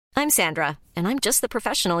I'm Sandra, and I'm just the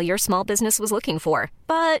professional your small business was looking for.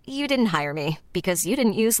 But you didn't hire me because you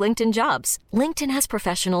didn't use LinkedIn Jobs. LinkedIn has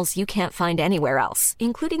professionals you can't find anywhere else,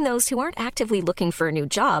 including those who aren't actively looking for a new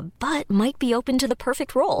job, but might be open to the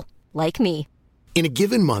perfect role, like me. In a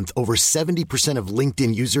given month, over 70% of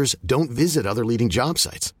LinkedIn users don't visit other leading job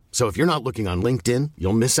sites. So if you're not looking on LinkedIn,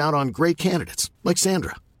 you'll miss out on great candidates like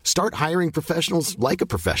Sandra. Start hiring professionals like a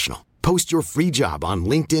professional. Post your free job on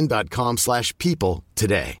linkedin.com/people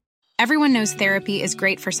today. Everyone knows therapy is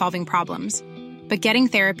great for solving problems, but getting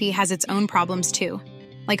therapy has its own problems too,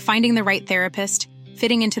 like finding the right therapist,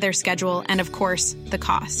 fitting into their schedule, and of course, the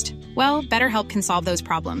cost. Well, BetterHelp can solve those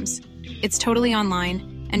problems. It's totally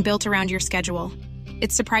online and built around your schedule.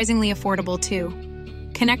 It's surprisingly affordable too.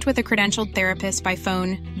 Connect with a credentialed therapist by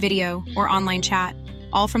phone, video, or online chat,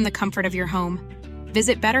 all from the comfort of your home.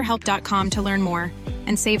 Visit BetterHelp.com to learn more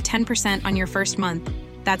and save 10% on your first month.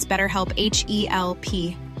 That's BetterHelp,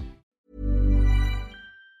 H-E-L-P.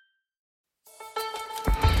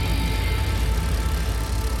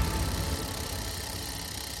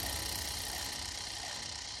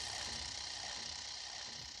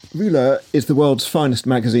 Rouleur is the world's finest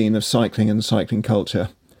magazine of cycling and cycling culture.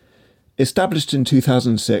 Established in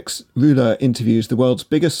 2006, Rouleur interviews the world's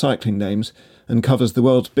biggest cycling names and covers the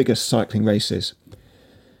world's biggest cycling races.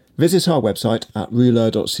 Visit our website at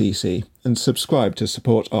rouleur.cc and subscribe to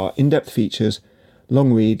support our in-depth features,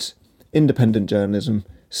 long reads, independent journalism,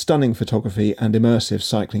 stunning photography and immersive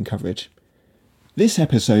cycling coverage. This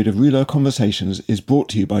episode of Rouleur Conversations is brought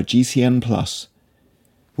to you by GCN+.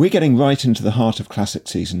 We're getting right into the heart of classic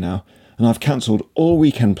season now, and I've cancelled all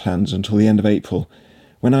weekend plans until the end of April,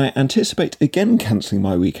 when I anticipate again cancelling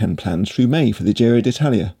my weekend plans through May for the Giro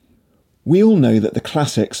d'Italia. We all know that the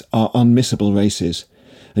classics are unmissable races,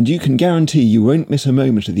 and you can guarantee you won't miss a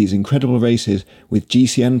moment of these incredible races with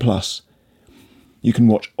GCN+. You can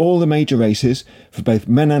watch all the major races, for both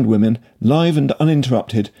men and women, live and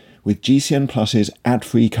uninterrupted, with GCN+'s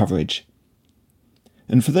ad-free coverage.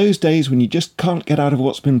 And for those days when you just can't get out of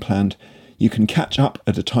what's been planned, you can catch up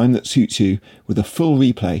at a time that suits you with a full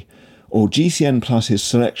replay, or GCN+'s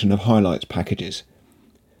selection of highlights packages.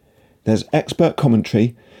 There's expert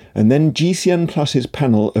commentary, and then GCN+'s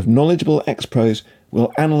panel of knowledgeable ex-pros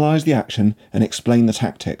will analyse the action and explain the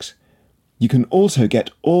tactics. You can also get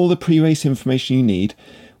all the pre-race information you need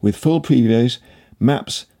with full previews,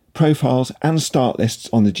 maps, profiles and start lists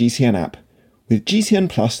on the GCN app. With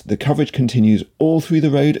GCN+, the coverage continues all through the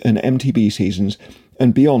road and MTB seasons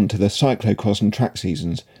and beyond to the cyclocross and track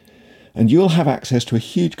seasons. And you'll have access to a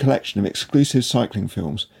huge collection of exclusive cycling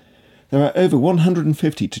films. There are over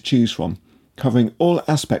 150 to choose from, covering all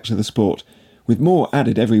aspects of the sport, with more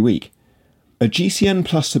added every week. A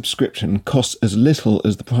GCN+ subscription costs as little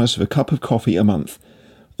as the price of a cup of coffee a month,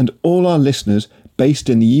 and all our listeners based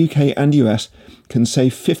in the UK and US can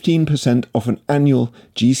save 15% off an annual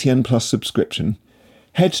GCN+ subscription.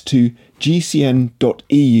 Head to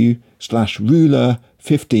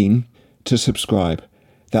gcn.eu/rouleur15 to subscribe.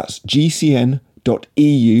 That's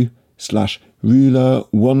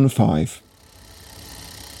gcn.eu/rouleur15.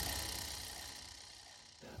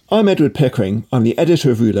 I'm Edward Pickering, I'm the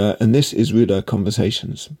editor of Rouleur, and this is Rouleur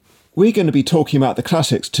Conversations. We're going to be talking about the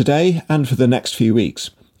classics today and for the next few weeks.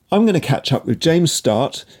 I'm going to catch up with James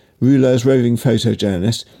Start, Rouleur's roving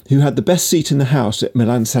photojournalist, who had the best seat in the house at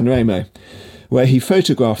Milan-San Remo, where he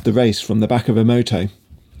photographed the race from the back of a moto.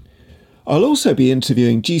 I'll also be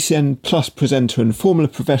interviewing GCN Plus presenter and former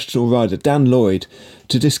professional rider Dan Lloyd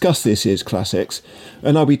to discuss this year's classics,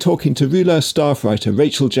 and I'll be talking to Rouleur staff writer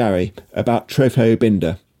Rachel Jarry about Trofeo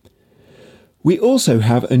Binda. We also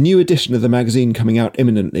have a new edition of the magazine coming out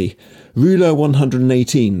imminently, Rouleur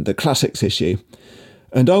 118, the classics issue,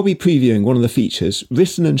 and I'll be previewing one of the features,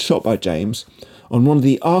 written and shot by James, on one of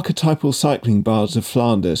the archetypal cycling bards of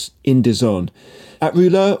Flanders, in Dizon. At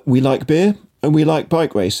Rouleur, we like beer and we like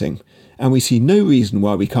bike racing, and we see no reason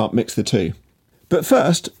why we can't mix the two. But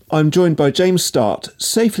first, I'm joined by James Start,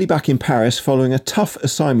 safely back in Paris following a tough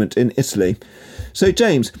assignment in Italy. So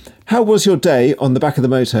James, how was your day on the back of the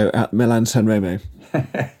moto at Milan-San Remo?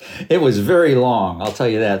 It was very long, I'll tell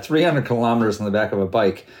you that. 300 kilometers on the back of a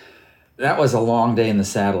bike. That was a long day in the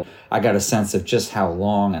saddle. I got a sense of just how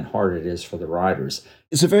long and hard it is for the riders.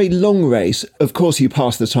 It's a very long race. Of course, you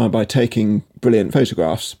pass the time by taking brilliant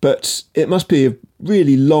photographs, but it must be a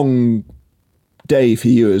really long day for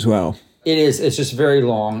you as well. It is. It's just very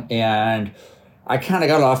long, and I kind of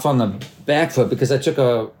got off on the back foot because I took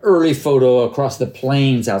a early photo across the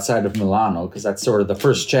plains outside of Milano, because that's sort of the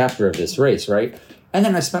first chapter of this race, right? And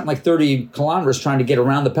then I spent like 30 kilometers trying to get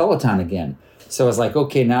around the peloton again. So I was like,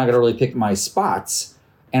 okay, now I got to really pick my spots.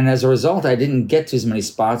 And as a result, I didn't get to as many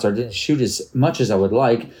spots or didn't shoot as much as I would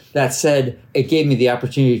like. That said, it gave me the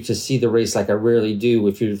opportunity to see the race like I rarely do.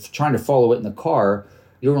 If you're trying to follow it in the car,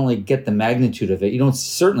 you don't really get the magnitude of it. You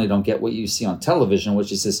certainly don't get what you see on television,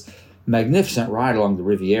 which is this magnificent ride along the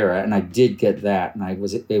Riviera. And I did get that, and I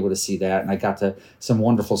was able to see that. And I got to some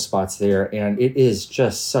wonderful spots there. And it is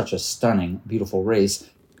just such a stunning, beautiful race.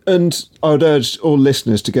 And I would urge all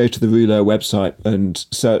listeners to go to the Rouleur website and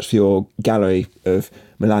search for your gallery of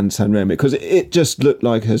Milan-San Remo, because it just looked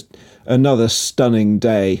like another stunning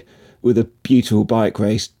day with a beautiful bike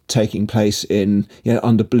race taking place in,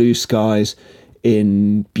 under blue skies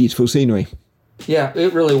in beautiful scenery. Yeah,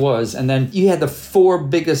 it really was. And then you had the four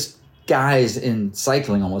biggest guys in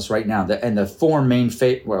cycling almost right now, and the four main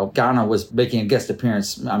Ganna was making a guest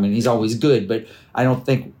appearance. I mean, he's always good, but I don't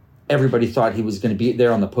think everybody thought he was going to be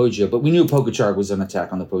there on the Poggio, but we knew Pogačar was an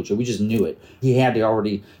attack on the Poggio. We just knew it. He had to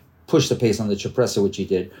already push the pace on the Cipressa, which he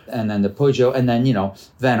did, and then the Poggio, and then,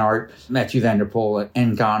 Van Aert, Mathieu van der Poel,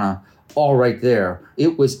 and Ganna, all right there.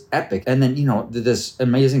 It was epic. And then, this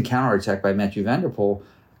amazing counterattack by Mathieu van der Poel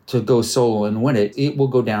to go solo and win it. It will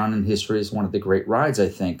go down in history as one of the great rides, I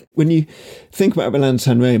think. When you think about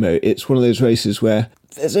Milan-San Remo, it's one of those races where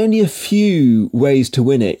there's only a few ways to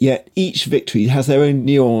win it, yet each victory has their own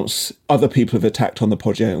nuance. Other people have attacked on the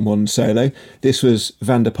Poggio and won solo. This was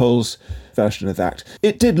Van der Poel's version of that.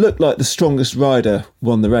 It did look like the strongest rider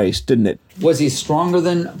won the race, didn't it? Was he stronger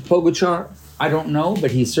than Pogačar? I don't know,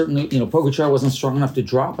 but he certainly, Pogačar wasn't strong enough to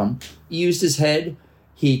drop him. He used his head,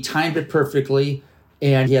 he timed it perfectly,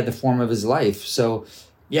 and he had the form of his life. So,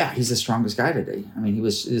 yeah, he's the strongest guy today. I mean, he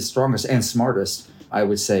was the strongest and smartest, I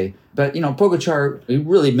would say. But, Pogačar, he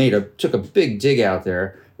really took a big dig out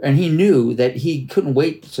there, and he knew that he couldn't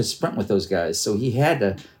wait to sprint with those guys. So he had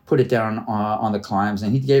to put it down on the climbs,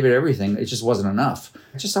 and he gave it everything. It just wasn't enough.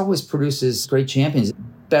 It just always produces great champions.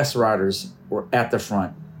 Best riders were at the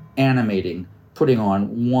front, animating, putting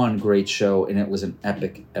on one great show, and it was an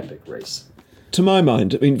epic, epic race. To my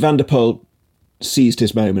mind, Van der Poel seized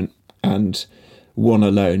his moment and won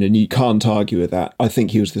alone, and you can't argue with that. I think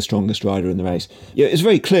he was the strongest rider in the race. Yeah, it's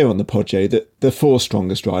very clear on the Poggio that the four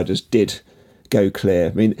strongest riders did go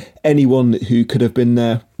clear. Anyone who could have been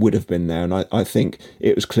there would have been there, and I think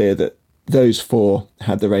it was clear that those four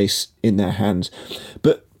had the race in their hands.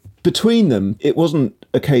 But between them, it wasn't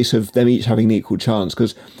a case of them each having an equal chance,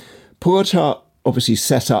 because Pogačar obviously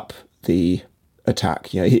set up the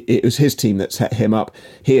attack. It was his team that set him up.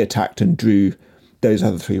 He attacked and drew those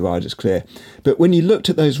other three riders clear. But when you looked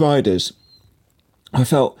at those riders, I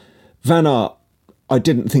felt Van Aert, I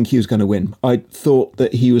didn't think he was going to win. I thought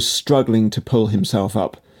that he was struggling to pull himself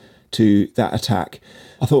up to that attack.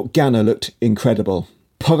 I thought Ganna looked incredible.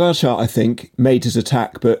 Pogačar, I think, made his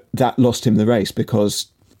attack, but that lost him the race,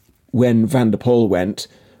 because when Van der Poel went,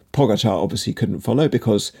 Pogačar obviously couldn't follow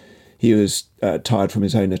because he was tired from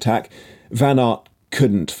his own attack. Van Aert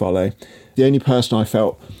couldn't follow. The only person I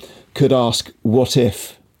felt could ask what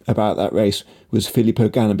if about that race was Filippo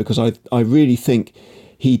Ganna, because I really think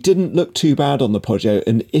he didn't look too bad on the Poggio,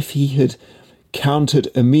 and if he had countered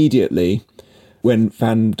immediately when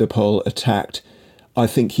Van der Poel attacked, I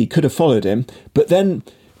think he could have followed him. But then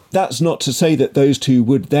that's not to say that those two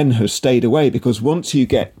would then have stayed away, because once you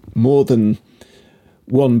get more than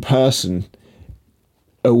one person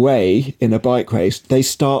away in a bike race, they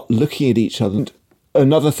start looking at each other. And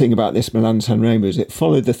another thing about this Milan-San Remo is it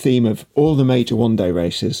followed the theme of all the major one-day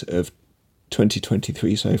races of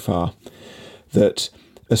 2023 so far, that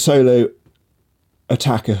a solo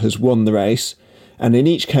attacker has won the race, and in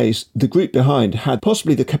each case the group behind had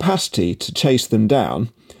possibly the capacity to chase them down,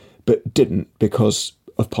 but didn't because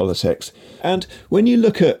of politics. And when you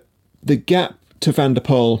look at the gap to Van der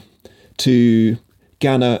Poel, to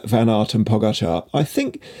Ganna, Van Aert and Pogačar, I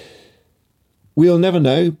think we'll never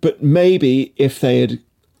know, but maybe if they had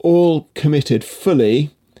all committed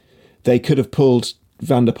fully, they could have pulled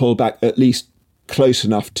Van der Poel back at least close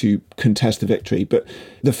enough to contest the victory. But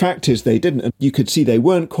the fact is they didn't, and you could see they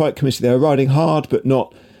weren't quite committed. They were riding hard, but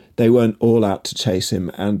they weren't all out to chase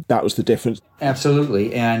him, and that was the difference.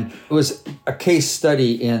 Absolutely. And it was a case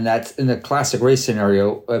study in the classic race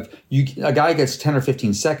scenario of a guy gets 10 or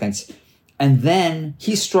 15 seconds, and then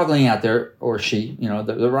he's struggling out there, or she,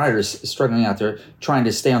 the rider's struggling out there trying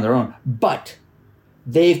to stay on their own. But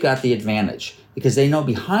they've got the advantage because they know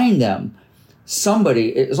behind them,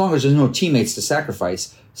 somebody, as long as there's no teammates to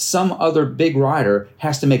sacrifice, some other big rider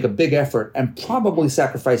has to make a big effort and probably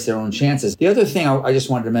sacrifice their own chances. The other thing I just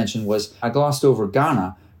wanted to mention was I glossed over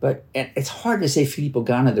Ganna, but it's hard to say Filippo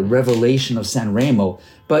Ganna, the revelation of San Remo.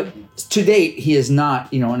 But to date, he is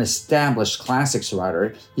not, an established classics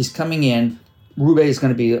rider. He's coming in Roubaix is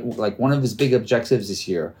going to be like one of his big objectives this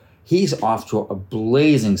year. He's off to a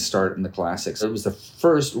blazing start in the classics. It was the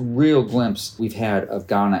first real glimpse we've had of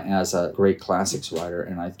Ghana as a great classics rider,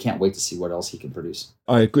 and I can't wait to see what else he can produce.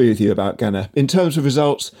 I agree with you about Ghana. In terms of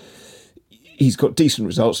results, he's got decent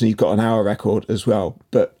results and he's got an hour record as well.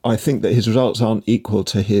 But I think that his results aren't equal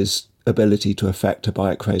to his ability to affect a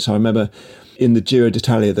bike race. I remember in the Giro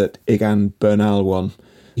d'Italia that Egan Bernal won,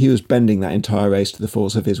 he was bending that entire race to the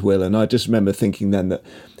force of his will. And I just remember thinking then that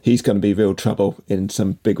he's going to be real trouble in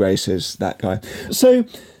some big races, that guy. So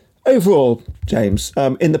overall, James,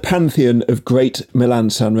 in the pantheon of great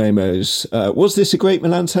Milan-San Remos, was this a great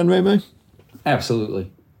Milan-San Remo? Absolutely.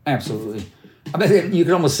 Absolutely. I mean, you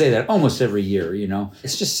could almost say that almost every year, you know.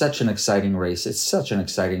 It's just such an exciting race. It's such an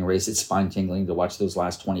exciting race. It's spine-tingling to watch those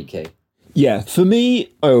last 20K. Yeah, for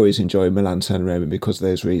me, I always enjoy Milan-San Remo because of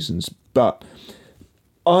those reasons. But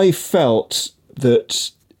I felt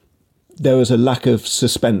that there was a lack of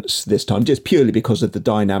suspense this time, just purely because of the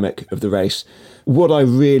dynamic of the race. What I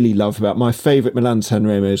really love about my favourite Milan-San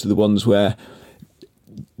Remos are the ones where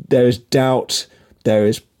there is doubt, there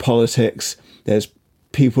is politics, there's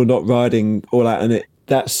people not riding all out, and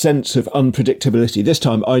that sense of unpredictability. This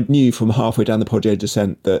time I knew from halfway down the Poggio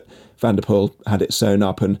descent that Van der Poel had it sewn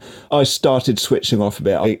up, and I started switching off a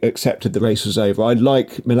bit. I accepted the race was over. I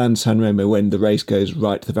like Milan-San Remo when the race goes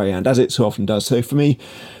right to the very end, as it so often does. So for me,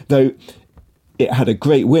 though, it had a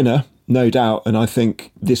great winner, no doubt, and I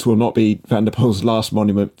think this will not be Van der Poel's last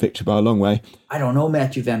monument victory by a long way. I don't know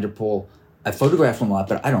Mathieu van der Poel. I photographed him a lot,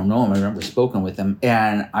 but I don't know him. I remember spoken with him,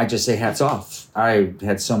 and I just say hats off. I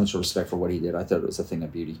had so much respect for what he did. I thought it was a thing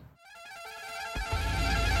of beauty.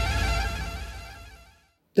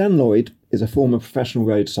 Dan Lloyd is a former professional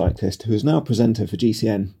road cyclist who is now a presenter for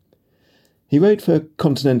GCN. He rode for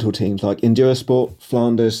continental teams like Endurasport,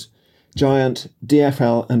 Flanders, Giant,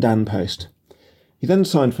 DFL and Dan Post. He then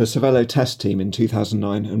signed for a Cervelo test team in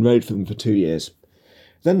 2009 and rode for them for 2 years.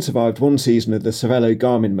 Then survived one season of the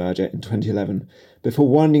Cervelo-Garmin merger in 2011, before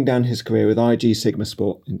winding down his career with IG Sigma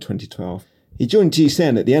Sport in 2012. He joined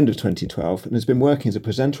GCN at the end of 2012 and has been working as a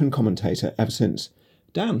presenter and commentator ever since.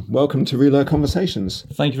 Dan, welcome to Rouleur Conversations.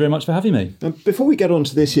 Thank you very much for having me. Now, before we get on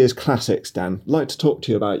to this year's classics, Dan, I'd like to talk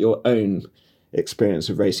to you about your own experience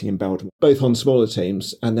of racing in Belgium, both on smaller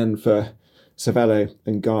teams and then for Cervelo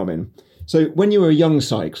and Garmin. So when you were a young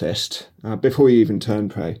cyclist, before you even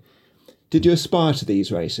turned pro, did you aspire to these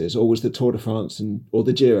races, or was the Tour de France or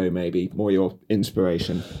the Giro maybe more your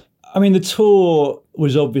inspiration? I mean, the Tour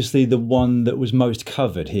was obviously the one that was most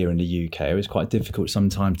covered here in the UK. It was quite difficult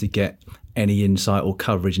sometimes to get any insight or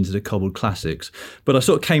coverage into the cobbled classics. But I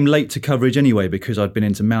sort of came late to coverage anyway because I'd been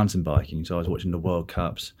into mountain biking, so I was watching the World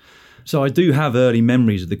Cups. So I do have early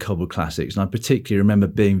memories of the cobbled classics, and I particularly remember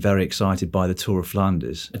being very excited by the Tour of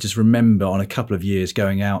Flanders. I just remember on a couple of years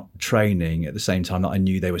going out training at the same time that I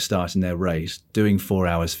knew they were starting their race, doing 4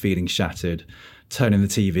 hours, feeling shattered, turning the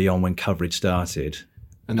TV on when coverage started,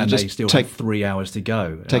 and they still had 3 hours to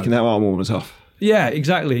go. Taking their arm warmers off. Yeah,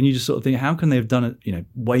 exactly. And you just sort of think, how can they have done it,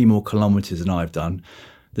 way more kilometres than I've done,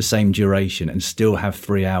 the same duration, and still have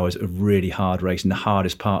 3 hours of really hard racing, the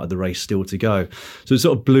hardest part of the race still to go. So it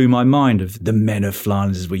sort of blew my mind of the men of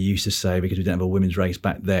Flanders, as we used to say, because we didn't have a women's race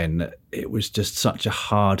back then. It was just such a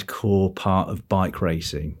hardcore part of bike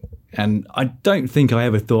racing. And I don't think I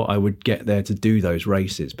ever thought I would get there to do those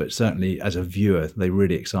races, but certainly as a viewer, they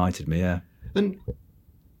really excited me, yeah. And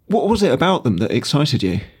what was it about them that excited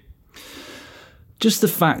you? Just the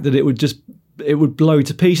fact that it would blow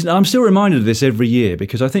to pieces. And I'm still reminded of this every year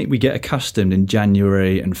because I think we get accustomed in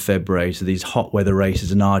January and February to these hot weather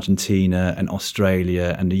races in Argentina and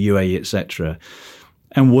Australia and the UAE, etc.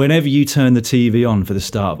 And whenever you turn the TV on for the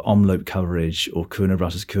start of Omloop coverage or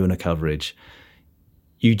Kuurne-Brussels-Kuurne coverage,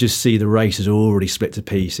 you just see the races already split to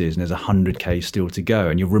pieces and there's 100k still to go.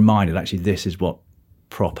 And you're reminded, actually, this is what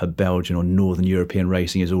proper Belgian or Northern European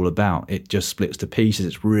racing is all about. It just splits to pieces.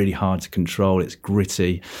 It's really hard to control. It's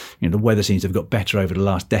gritty. The weather seems to have got better over the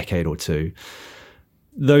last decade or two.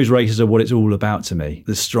 Those races are what it's all about to me.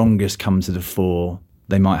 The strongest come to the fore.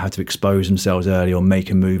 They might have to expose themselves early or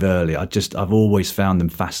make a move early. I've always found them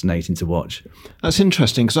fascinating to watch. That's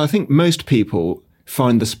interesting because I think most people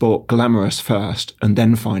find the sport glamorous first and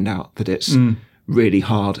then find out that it's really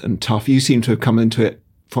hard and tough. You seem to have come into it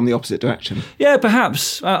from the opposite direction. Yeah,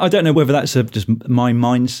 perhaps. I don't know whether that's just my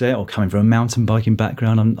mindset or coming from a mountain biking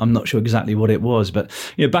background. I'm not sure exactly what it was. But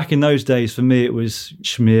back in those days, for me, it was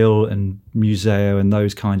Schmiel and Museo and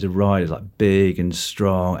those kinds of riders, like big and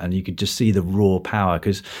strong, and you could just see the raw power,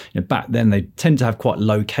 because back then they tend to have quite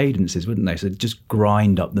low cadences, wouldn't they? So they'd just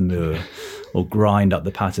grind up the Muur or grind up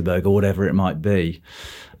the Paterberg or whatever it might be.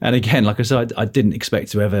 And again, like I said, I didn't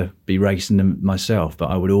expect to ever be racing them myself, but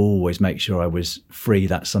I would always make sure I was free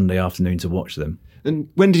that Sunday afternoon to watch them. And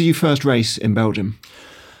when did you first race in Belgium?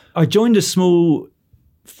 I joined a small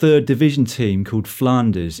third division team called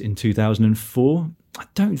Flanders in 2004. I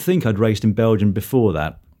don't think I'd raced in Belgium before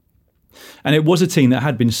that. And it was a team that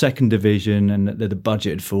had been second division and the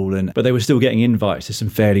budget had fallen, but they were still getting invites to some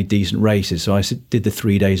fairly decent races. So I did the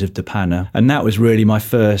 3 days of De Panne. And that was really my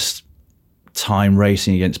first time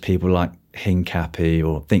racing against people like Hincapie,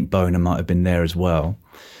 or I think Bona might have been there as well.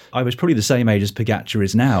 I was probably the same age as Pogačar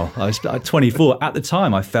is now. I was 24. At the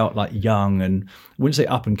time, I felt like young and, I wouldn't say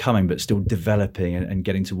up and coming, but still developing and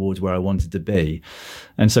getting towards where I wanted to be.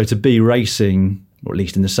 And so to be racing, or at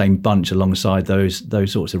least in the same bunch alongside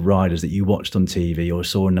those sorts of riders that you watched on TV or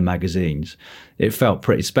saw in the magazines, it felt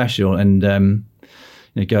pretty special. And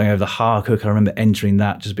going over the Haarkoek, I remember entering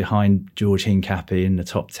that just behind George Hincapie in the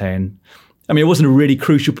top 10. I mean, it wasn't a really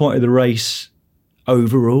crucial point of the race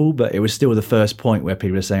overall, but it was still the first point where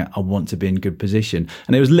people were saying, I want to be in good position.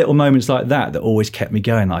 And there was little moments like that always kept me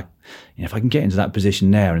going. Like, if I can get into that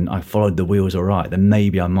position there and I followed the wheels all right, then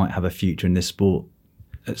maybe I might have a future in this sport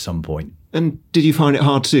at some point. And did you find it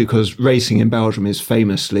hard to do? Because racing in Belgium is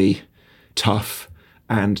famously tough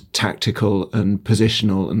and tactical and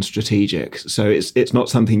positional and strategic. So it's not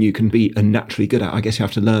something you can be naturally good at. I guess you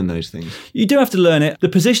have to learn those things. You do have to learn it. The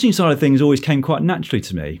positioning side of things always came quite naturally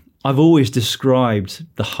to me. I've always described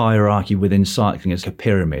the hierarchy within cycling as a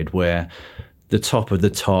pyramid, where the top of the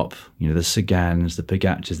top, the Sagans, the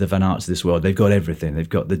Pogačars, the Van Aerts of this world, they've got everything. They've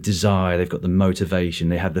got the desire, they've got the motivation,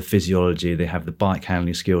 they have the physiology, they have the bike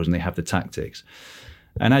handling skills, and they have the tactics.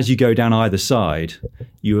 And as you go down either side,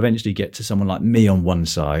 you eventually get to someone like me on one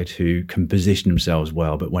side who can position themselves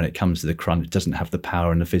well, but when it comes to the crunch, doesn't have the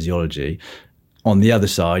power and the physiology. On the other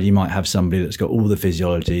side, you might have somebody that's got all the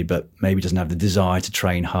physiology, but maybe doesn't have the desire to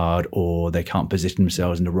train hard, or they can't position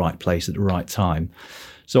themselves in the right place at the right time.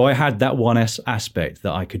 So I had that one aspect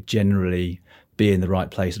that I could generally be in the right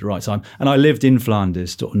place at the right time. And I lived in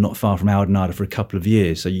Flanders, sort of not far from Oudenaarde, for a couple of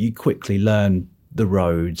years. So you quickly learn the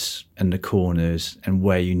roads and the corners and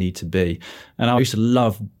where you need to be. And I used to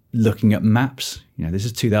love looking at maps. This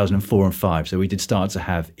is 2004 and 5, so we did start to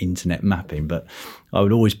have internet mapping, but I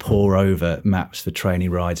would always pore over maps for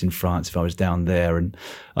training rides in France if I was down there. And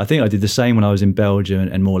I think I did the same when I was in Belgium,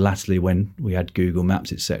 and more latterly when we had Google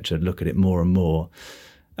Maps, etc., look at it more and more.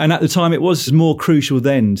 And at the time, it was more crucial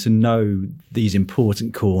then to know these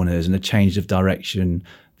important corners and a change of direction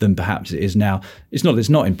than perhaps it is now. It's not that it's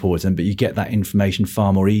not important, but you get that information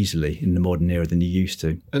far more easily in the modern era than you used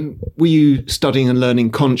to. And were you studying and learning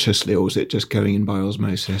consciously, or was it just going in by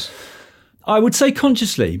osmosis? I would say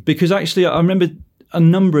consciously, because actually I remember a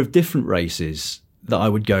number of different races that I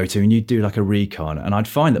would go to, and you'd do like a recon, and I'd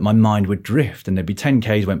find that my mind would drift, and there'd be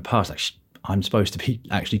 10Ks went past, like, I'm supposed to be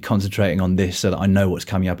actually concentrating on this so that I know what's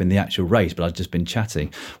coming up in the actual race, but I've just been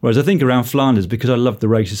chatting. Whereas I think around Flanders, because I loved the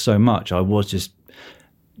races so much, I was just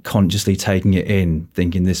consciously taking it in,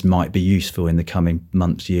 thinking this might be useful in the coming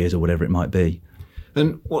months, years, or whatever it might be.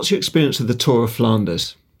 And what's your experience of the Tour of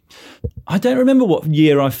Flanders? I don't remember what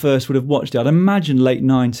year I first would have watched it. I'd imagine late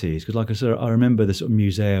 90s, because like I said, I remember the sort of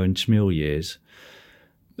Museo and Schmil years.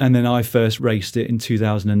 And then I first raced it in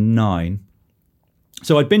 2009.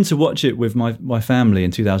 So I'd been to watch it with my family in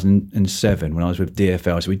 2007 when I was with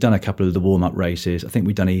DFL. So we'd done a couple of the warm-up races. I think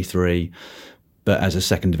we'd done E3. But as a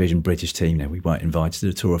second division British team, we weren't invited to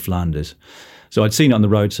the Tour of Flanders. So I'd seen it on the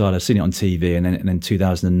roadside, I'd seen it on TV, and then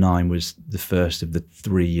 2009 was the first of the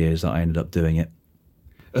 3 years that I ended up doing it.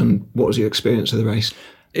 And what was your experience of the race?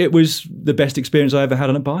 It was the best experience I ever had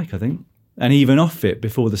on a bike, I think. And even off it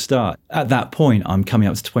before the start. At that point, I'm coming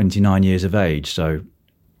up to 29 years of age, so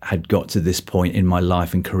had got to this point in my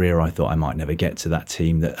life and career, I thought I might never get to that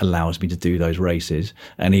team that allows me to do those races.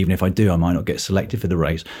 And even if I do, I might not get selected for the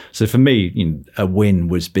race. So for me, a win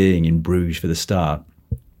was being in Bruges for the start.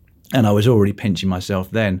 And I was already pinching myself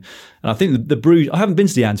then. And I think the Bruges, I haven't been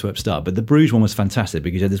to the Antwerp start, but the Bruges one was fantastic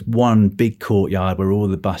because you had this one big courtyard where all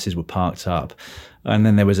the buses were parked up. And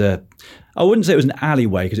then there was I wouldn't say it was an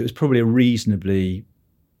alleyway because it was probably a reasonably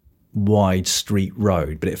wide street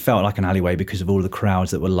road, but it felt like an alleyway because of all the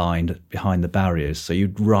crowds that were lined behind the barriers. So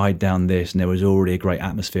you'd ride down this and there was already a great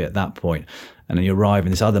atmosphere at that point. And then you arrive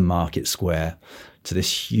in this other market square to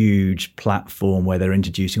this huge platform where they're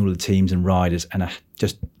introducing all the teams and riders and are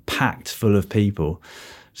just packed full of people.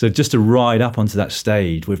 So just to ride up onto that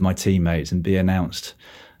stage with my teammates and be announced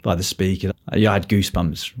by the speaker. Yeah, I had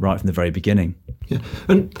goosebumps right from the very beginning. Yeah,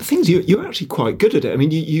 and the things you're actually quite good at it. I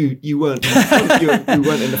mean, you weren't in the front, you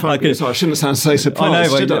weren't in the front, so I shouldn't sound so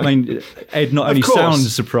surprised. I know. I mean, Ed not only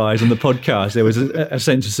sounds surprised on the podcast, there was a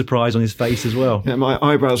sense of surprise on his face as well. Yeah, my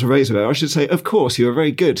eyebrows were raised about it. I should say, of course, you were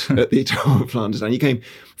very good at the Tour of Flanders, and you came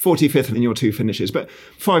 45th in your 2 finishes, but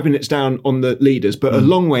 5 minutes down on the leaders, but a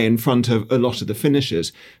long way in front of a lot of the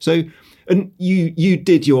finishers. So, and you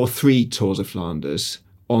did your 3 Tours of Flanders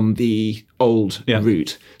on the old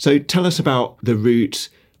route. So tell us about the route,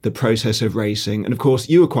 the process of racing. And of course,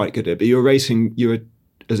 you were quite good at it, but you were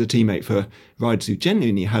as a teammate for riders who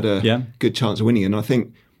genuinely had a good chance of winning. And I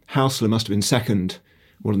think Hausler must have been second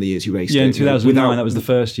one of the years you raced. Yeah, in 2009, that was the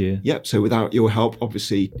first year. Yep, so without your help,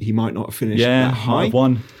 obviously, he might not have finished that high. Might have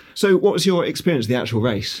won. So what was your experience of the actual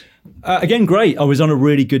race? Again, great. I was on a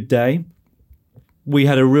really good day. We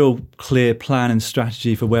had a real clear plan and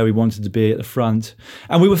strategy for where we wanted to be at the front.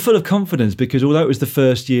 And we were full of confidence because although it was the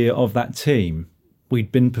first year of that team,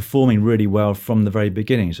 we'd been performing really well from the very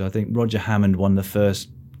beginning. So I think Roger Hammond won the first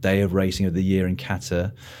day of racing of the year in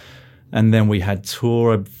Qatar. And then we had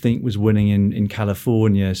Tour, I think, was winning in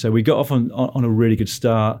California. So we got off on a really good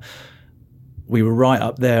start. We were right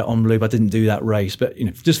up there on Loop. I didn't do that race, but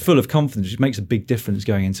just full of confidence, which makes a big difference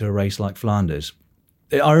going into a race like Flanders.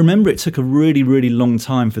 I remember it took a really, really long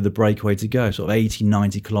time for the breakaway to go, sort of 80,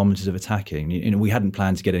 90 kilometres of attacking. We hadn't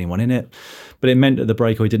planned to get anyone in it, but it meant that the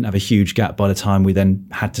breakaway didn't have a huge gap by the time we then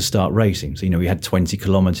had to start racing. So, we had 20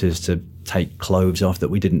 kilometres to take clothes off that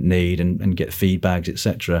we didn't need and get feed bags,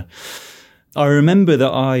 etc. I remember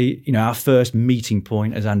that our first meeting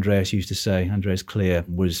point, as Andreas used to say, Andreas Clear,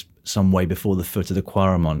 was some way before the foot of the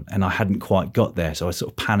Quaremont, and I hadn't quite got there. So I was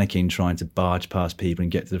sort of panicking, trying to barge past people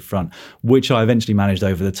and get to the front, which I eventually managed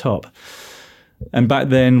over the top. And back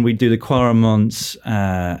then we'd do the Quaremont,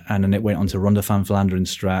 and then it went on to Ronde van Vlaanderen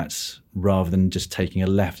Strats, rather than just taking a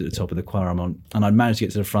left at the top of the Quaremont. And I'd managed to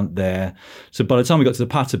get to the front there. So by the time we got to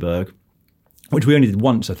the Paterberg, which we only did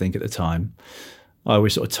once, I think, at the time, I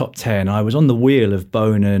was sort of top 10. I was on the wheel of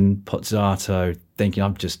Bonen, Pozzato, thinking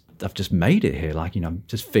I've just made it here. I'm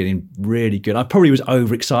just feeling really good. I probably was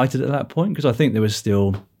overexcited at that point because I think there was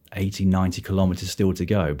still 80, 90 kilometres still to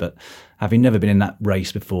go. But having never been in that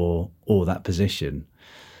race before or that position,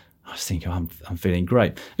 I was thinking, I'm feeling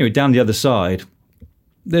great. Anyway, down the other side,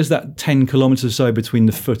 there's that 10 kilometres or so between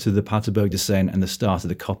the foot of the Paterberg descent and the start of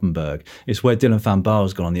the Koppenberg. It's where Dylan van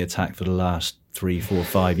Baal's gone on the attack for the last 3, 4,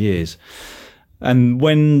 5 years. And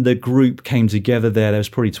when the group came together there was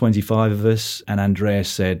probably 25 of us, and Andreas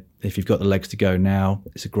said, if you've got the legs to go now,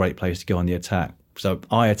 it's a great place to go on the attack. So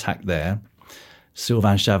I attacked there.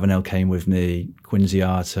 Sylvain Chavanel came with me,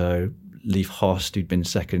 Quinziato, Leif Host, who'd been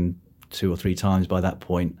second 2 or 3 times by that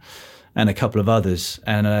point, and a couple of others.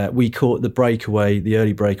 And we caught the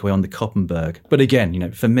early breakaway on the Koppenberg. But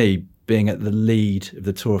again, for me, being at the lead of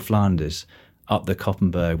the Tour of Flanders, up the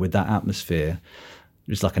Koppenberg with that atmosphere, it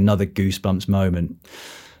was like another goosebumps moment.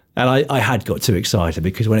 And I had got too excited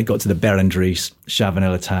because when it got to the Berendries,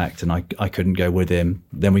 Chavanel attacked and I couldn't go with him.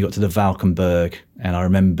 Then we got to the Valkenburg and I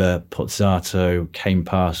remember Pozzato came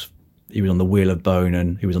past. He was on the wheel of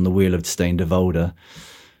Bonen. He was on the wheel of Steen de Volder.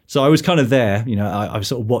 So I was kind of there, I was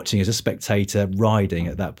sort of watching as a spectator riding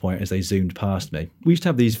at that point as they zoomed past me. We used to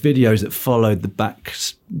have these videos that followed the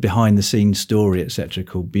behind the scenes story, etc.,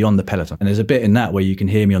 called Beyond the Peloton. And there's a bit in that where you can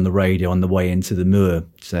hear me on the radio on the way into the Muur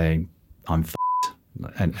saying, I'm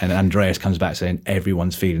f***ed. And Andreas comes back saying,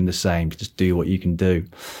 everyone's feeling the same, just do what you can do.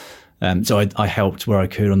 So I helped where I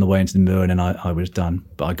could on the way into the Muur, and then I was done.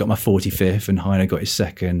 But I got my 45th and Heine got his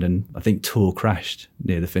second, and I think Tour crashed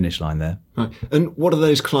near the finish line there. Right. And what are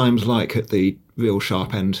those climbs like at the real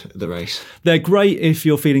sharp end of the race? They're great if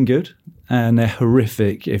you're feeling good, and they're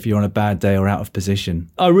horrific if you're on a bad day or out of position.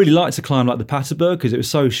 I really liked to climb like the Paterberg because it was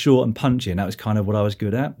so short and punchy, and that was kind of what I was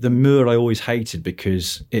good at. The Muur I always hated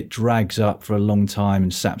because it drags up for a long time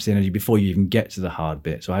and saps the energy before you even get to the hard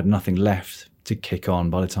bit. So I had nothing left to kick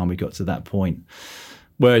on by the time we got to that point.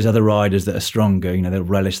 Whereas other riders that are stronger, they'll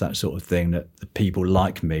relish that sort of thing, that the people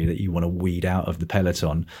like me that you want to weed out of the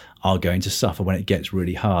peloton are going to suffer when it gets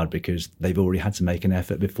really hard because they've already had to make an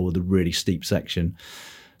effort before the really steep section.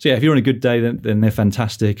 So yeah, if you're on a good day, then they're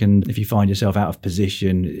fantastic. And if you find yourself out of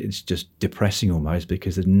position, it's just depressing almost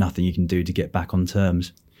because there's nothing you can do to get back on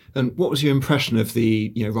terms. And what was your impression of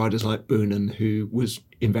the riders like Boonen, who was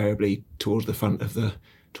invariably towards the front of the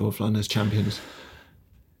Tour of Flanders champions?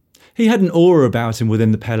 He had an aura about him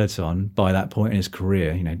within the peloton by that point in his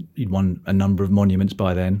career. He'd won a number of monuments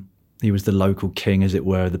by then. He was the local king, as it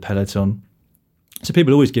were, of the peloton. So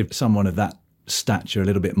people always give someone of that stature, a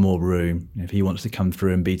little bit more room. If he wants to come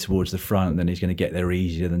through and be towards the front, then he's going to get there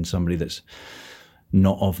easier than somebody that's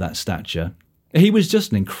not of that stature. He was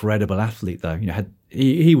just an incredible athlete, though.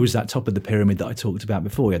 He was that top of the pyramid that I talked about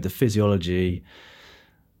before. He had the physiology.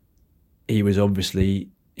 He was obviously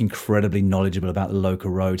incredibly knowledgeable about the local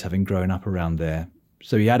roads, having grown up around there.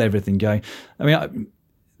 So he had everything going. I mean,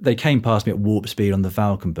 they came past me at warp speed on the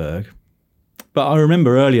Valkenburg. But I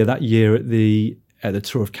remember earlier that year at the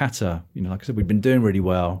Tour of Qatar, like I said, we'd been doing really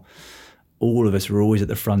well. All of us were always at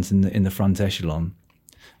the front in the front echelon.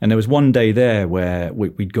 And there was one day there where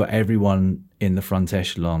we'd got everyone in the front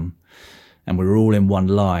echelon and we were all in one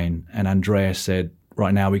line. And Andreas said,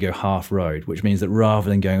 right now we go half road, which means that rather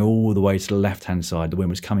than going all the way to the left-hand side, the wind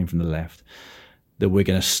was coming from the left, that we're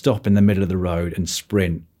going to stop in the middle of the road and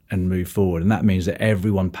sprint and move forward. And that means that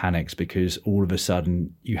everyone panics because all of a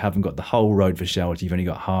sudden you haven't got the whole road for shelter, you've only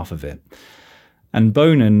got half of it. And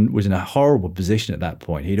Bonin was in a horrible position at that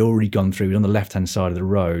point. He'd already gone through on the left-hand side of the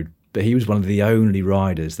road, but he was one of the only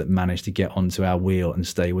riders that managed to get onto our wheel and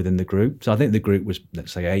stay within the group. So I think the group was,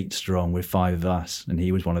 let's say, 8 strong with 5 of us, and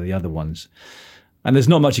he was one of the other ones. And there's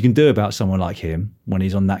not much you can do about someone like him when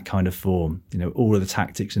he's on that kind of form. All of the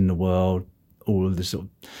tactics in the world, all of the sort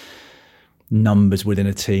of numbers within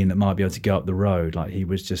a team that might be able to go up the road. Like, he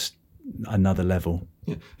was just another level.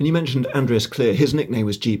 Yeah. And you mentioned Andreas Clear. His nickname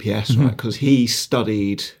was GPS, right? Because he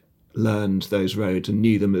learned those roads and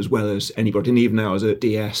knew them as well as anybody. And even now as a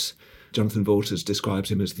DS, Jonathan Walters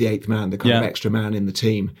describes him as the 8th man, the kind of extra man in the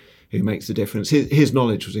team who makes the difference. His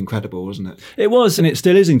knowledge was incredible, wasn't it? It was, and it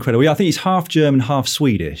still is incredible. I think he's half German, half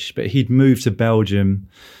Swedish, but he'd moved to Belgium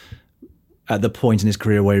at the point in his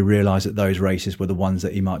career where he realised that those races were the ones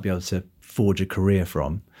that he might be able to forge a career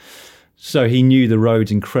from. So he knew the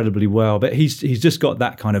roads incredibly well, but he's just got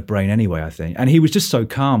that kind of brain anyway, I think. And he was just so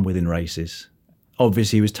calm within races.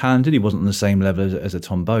 Obviously, he was talented. He wasn't on the same level as a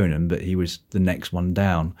Tom Bonin, but he was the next one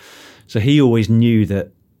down. So he always knew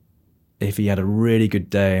that if he had a really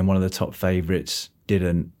good day and one of the top favourites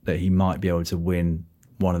didn't, that he might be able to win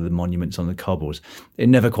one of the monuments on the cobbles. It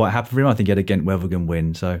never quite happened for him. I think he had a Gent-Wevelgem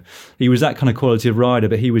win. So he was that kind of quality of rider,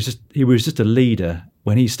 but he was just a leader.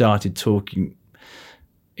 When he started talking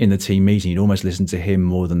in the team meeting, you'd almost listen to him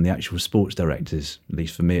more than the actual sports directors, at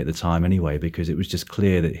least for me at the time anyway, because it was just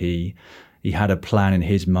clear that he had a plan in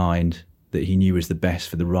his mind that he knew was the best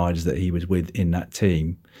for the riders that he was with in that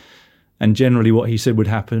team. And generally what he said would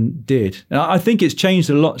happen did. And I think it's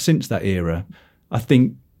changed a lot since that era. I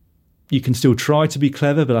think you can still try to be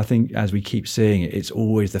clever, but I think as we keep seeing it, it's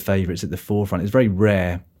always the favourites at the forefront. It's very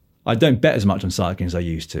rare. I don't bet as much on cycling as I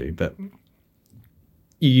used to, but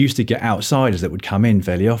you used to get outsiders that would come in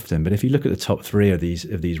fairly often. But if you look at the top 3 of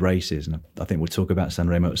these races, and I think we'll talk about San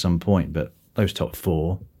Remo at some point, but those top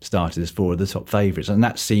 4 started as 4 of the top favourites. And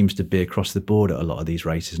that seems to be across the board at a lot of these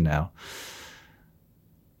races now.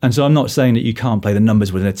 And so I'm not saying that you can't play the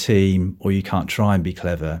numbers within a team or you can't try and be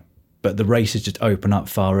clever, but the races just open up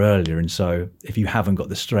far earlier. And so if you haven't got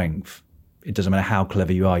the strength, it doesn't matter how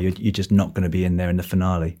clever you are, you're just not going to be in there in the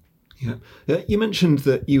finale. Yeah. You mentioned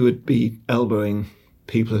that you would be elbowing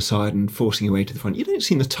people aside and forcing your way to the front. You don't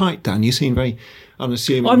seem the type, Dan. You seem very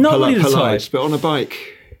unassuming, I'm not really the polite, type. but on a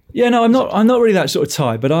bike. Yeah, no, I'm not really that sort of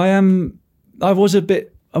type, but I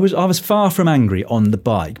was far from angry on the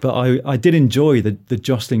bike, but I did enjoy the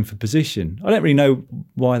jostling for position. I don't really know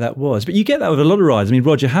why that was, but you get that with a lot of riders. I mean,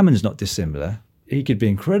 Roger Hammond's not dissimilar. He could be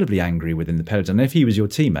incredibly angry within the peloton. And if he was your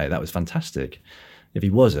teammate, that was fantastic. If he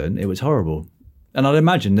wasn't, it was horrible. And I'd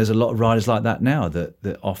imagine there's a lot of riders like that now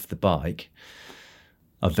that off the bike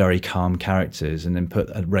are very calm characters and then put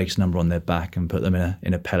a race number on their back and put them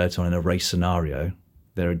in a peloton in a race scenario.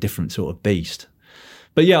 They're a different sort of beast.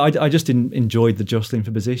 But yeah, I just enjoyed the jostling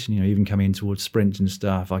for position, even coming in towards sprints and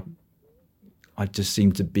stuff. I just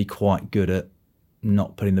seemed to be quite good at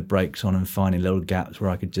not putting the brakes on and finding little gaps where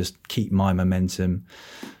I could just keep my momentum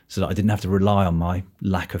so that I didn't have to rely on my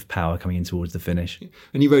lack of power coming in towards the finish.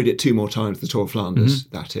 And you rode it 2 more times, the Tour of Flanders,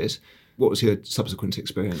 that is. What was your subsequent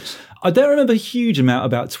experience? I don't remember a huge amount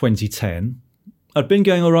about 2010. I'd been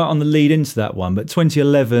going all right on the lead into that one, but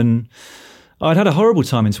 2011... I'd had a horrible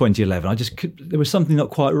time in 2011. There was something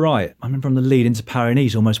not quite right. I remember on the lead into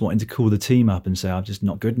Paris-Nice almost wanting to call the team up and say, I'm just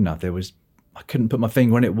not good enough. I couldn't put my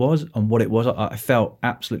finger on what it was. I felt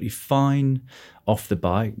absolutely fine off the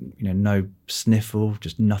bike, no sniffle,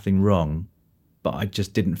 just nothing wrong. But I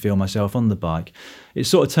just didn't feel myself on the bike. It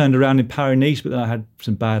sort of turned around in Paris-Nice, but then I had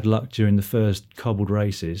some bad luck during the first cobbled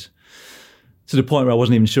races, to the point where I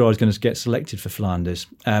wasn't even sure I was going to get selected for Flanders.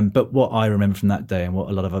 But what I remember from that day and what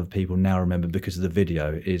a lot of other people now remember because of the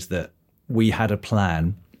video is that we had a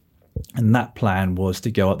plan And that plan was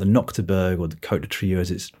to go up the Nocteberg, or the Côte de Trieux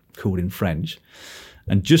as it's called in French,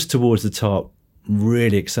 and just towards the top,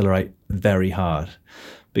 really accelerate very hard.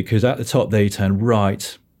 Because at the top there you turn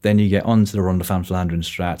right, then you get onto the Ronde van Vlaanderen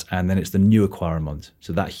Strat, and then it's the Nieuwe Quaremont.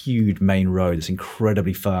 So that huge main road that's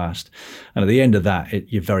incredibly fast. And at the end of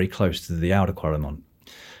that, you're very close to the Oude Quaremont.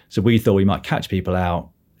 So we thought we might catch people out,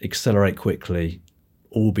 accelerate quickly,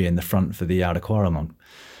 all be in the front for the Oude Quaremont.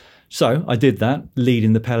 So I did that,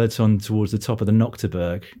 leading the peloton towards the top of the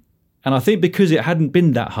Nocteberg. And I think because it hadn't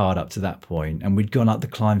been that hard up to that point, and we'd gone up the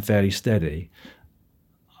climb fairly steady,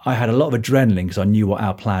 I had a lot of adrenaline because I knew what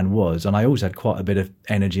our plan was, and I also had quite a bit of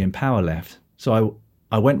energy and power left. So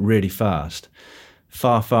I went really fast,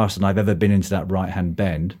 far faster than I've ever been into that right-hand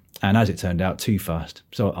bend, and as it turned out, too fast.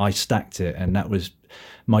 So I stacked it, and that was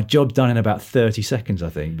my job done in about 30 seconds, I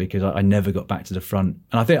think, because I never got back to the front.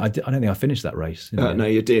 And I don't think I finished that race. No,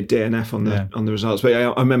 you did DNF on the results. But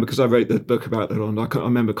yeah, I remember, because I wrote the book about the Ronde, I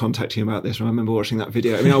remember contacting you about this, and I remember watching that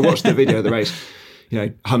video. I mean, I watched the video of the race,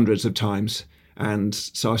 hundreds of times. And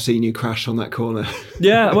so I've seen you crash on that corner.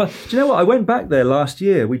 Yeah, well, do you know what? I went back there last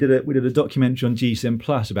year. We did a documentary on GCN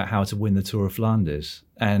Plus about how to win the Tour of Flanders,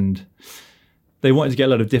 and they wanted to get a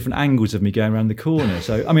lot of different angles of me going around the corner.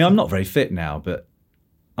 So, I mean, I'm not very fit now, but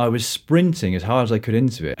I was sprinting as hard as I could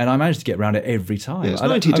into it, and I managed to get around it every time. Yeah, it's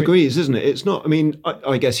 90 degrees, isn't it? It's not, I mean,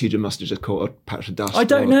 I guess you must have just caught a patch of dust. I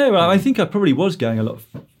don't know. I think I probably was going a lot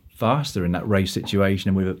faster in that race situation,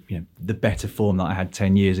 and with the better form that I had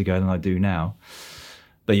 10 years ago than I do now.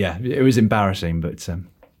 But yeah, it was embarrassing, but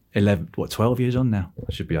 12 years on now,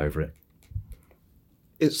 I should be over it.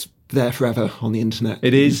 It's there forever on the internet.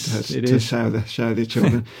 It is. To show the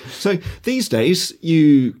children. So these days,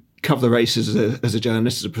 you cover the races as a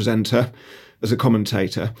journalist, as a presenter, as a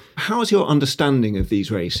commentator. How has your understanding of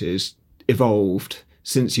these races evolved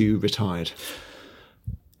since you retired?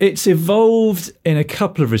 It's evolved in a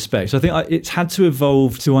couple of respects. I think it's had to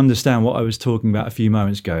evolve to understand what I was talking about a few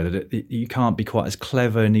moments ago, that you can't be quite as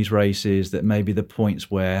clever in these races, that maybe the points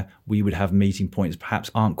where we would have meeting points perhaps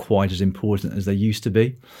aren't quite as important as they used to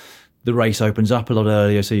be. The race opens up a lot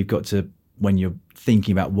earlier, so you've got to, when you're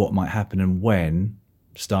thinking about what might happen and when,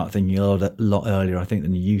 start thinking a lot earlier, I think,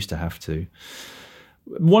 than you used to have to.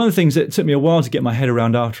 One of the things that took me a while to get my head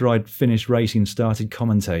around after I'd finished racing and started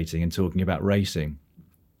commentating and talking about racing,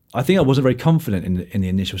 I think I wasn't very confident in the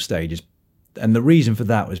initial stages. And the reason for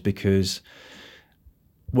that was because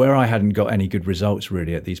where I hadn't got any good results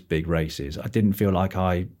really at these big races, I didn't feel like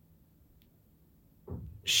I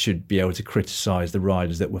should be able to criticise the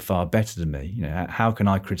riders that were far better than me. How can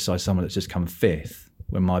I criticise someone that's just come fifth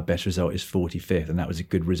when my best result is 45th, and that was a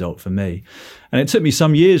good result for me? And it took me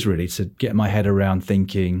some years really to get my head around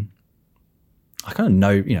thinking, I kind of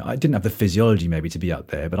know, I didn't have the physiology maybe to be up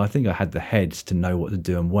there, but I think I had the head to know what to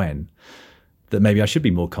do and when, that maybe I should be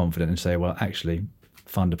more confident and say, well, actually,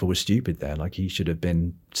 Van der Poel was stupid there. Like, he should have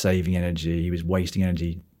been saving energy. He was wasting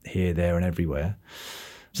energy here, there and everywhere.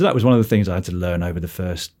 So that was one of the things I had to learn over the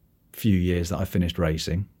first few years that I finished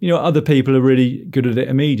racing. Other people are really good at it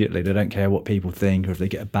immediately. They don't care what people think or if they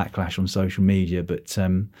get a backlash on social media. But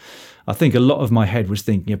I think a lot of my head was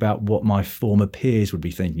thinking about what my former peers would be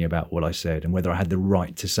thinking about what I said and whether I had the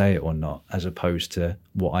right to say it or not, as opposed to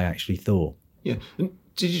what I actually thought. Yeah. And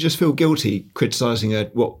did you just feel guilty criticising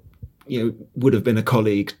what would have been a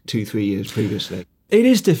colleague 2-3 years previously? It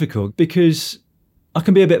is difficult because I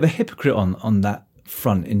can be a bit of a hypocrite on that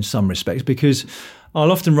front in some respects, because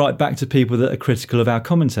I'll often write back to people that are critical of our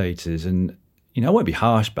commentators, and I won't be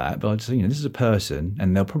harsh back, but I'll say, this is a person,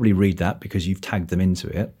 and they'll probably read that because you've tagged them into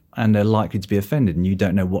it, and they're likely to be offended, and you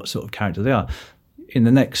don't know what sort of character they are. In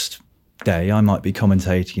the next day, I might be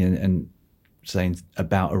commentating and saying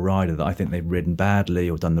about a rider that I think they've ridden badly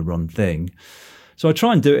or done the wrong thing. So I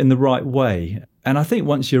try and do it in the right way. And I think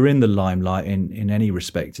once you're in the limelight in any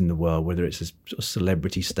respect in the world, whether it's a sort of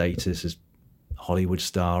celebrity status, as Hollywood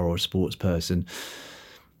star or a sports person,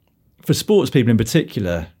 for sports people in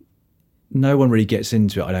particular, no one really gets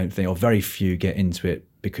into it, I don't think, or very few get into it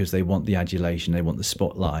because they want the adulation, they want the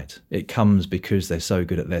spotlight. It comes because they're so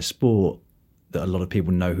good at their sport that a lot of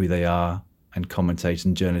people know who they are, and commentators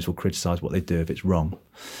and journalists will criticise what they do if it's wrong.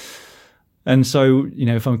 And so,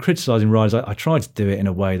 if I'm criticising riders, I try to do it in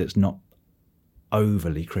a way that's not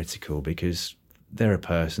overly critical, because they're a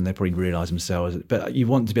person, they probably realise themselves, but you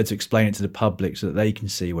want to be able to explain it to the public so that they can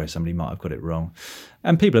see where somebody might have got it wrong.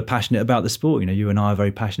 And people are passionate about the sport. You and I are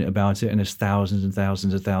very passionate about it, and there's thousands and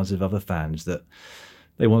thousands and thousands of other fans that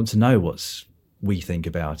they want to know what's we think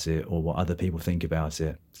about it or what other people think about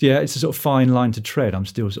it. So yeah, it's a sort of fine line to tread. I'm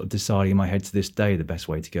still sort of deciding in my head to this day the best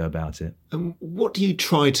way to go about it. What do you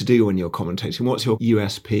try to do when you're commentating? What's your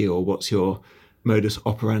USP or what's your modus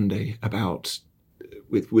operandi about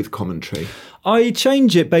with commentary? I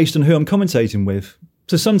change it based on who I'm commentating with.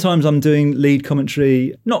 So sometimes I'm doing lead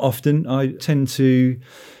commentary, not often. I tend to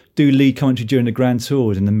do lead commentary during the Grand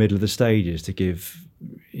Tours in the middle of the stages to give,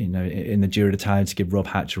 in the Giro d'Italia, to give Rob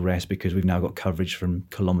Hatch a rest because we've now got coverage from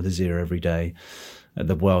kilometre zero every day. At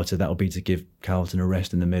the Vuelta, that'll be to give Carlton a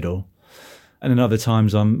rest in the middle. And then other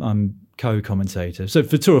times I'm co-commentator. So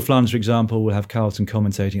for Tour of Flanders, for example, we'll have Carlton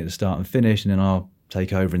commentating at the start and finish, and then I'll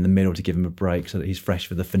take over in the middle to give him a break so that he's fresh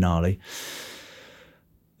for the finale.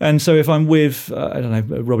 And so if I'm with,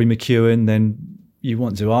 Robbie McEwen, then you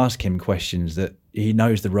want to ask him questions that he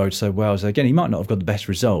knows the road so well. So again, he might not have got the best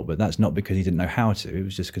result, but that's not because he didn't know how to. It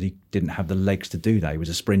was just because he didn't have the legs to do that. He was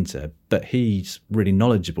a sprinter, but he's really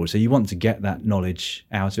knowledgeable. So you want to get that knowledge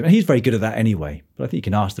out of him. And he's very good at that anyway, but I think you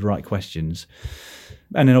can ask the right questions.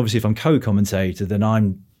 And then obviously if I'm co-commentator, then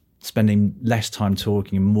I'm spending less time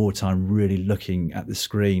talking and more time really looking at the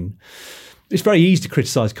screen. It's very easy to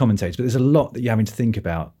criticise commentators, but there's a lot that you're having to think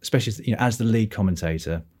about, especially as the lead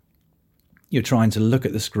commentator. You're trying to look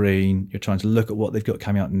at the screen, you're trying to look at what they've got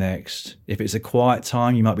coming up next. If it's a quiet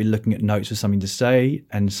time, you might be looking at notes for something to say.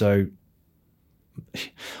 And so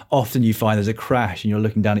often you find there's a crash and you're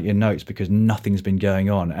looking down at your notes because nothing's been going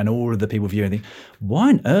on. And all of the people viewing think, why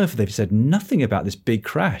on earth have they said nothing about this big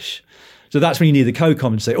crash? So that's when you need the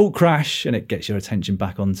co-comment to say, oh, crash, and it gets your attention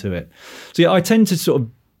back onto it. So yeah, I tend to sort of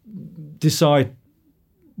decide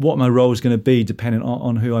what my role is going to be depending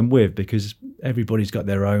on who I'm with, because everybody's got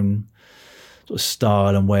their own sort of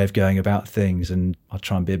style and way of going about things, and I'll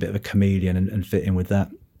try and be a bit of a chameleon and fit in with that.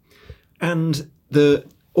 And the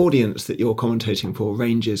audience that you're commentating for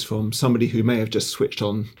ranges from somebody who may have just switched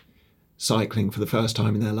on cycling for the first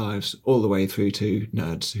time in their lives all the way through to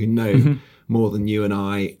nerds who know more than you and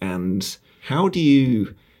I. And how do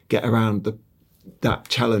you get around that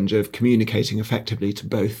challenge of communicating effectively to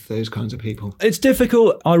both those kinds of people? It's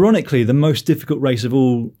difficult. Ironically, the most difficult race of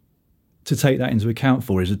all to take that into account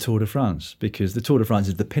for is the Tour de France, because the Tour de France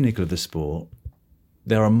is the pinnacle of the sport.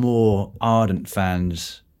 There are more ardent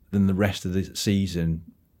fans than the rest of the season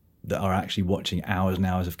that are actually watching hours and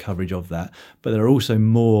hours of coverage of that. But there are also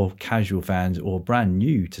more casual fans or brand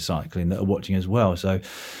new to cycling that are watching as well. So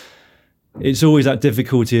it's always that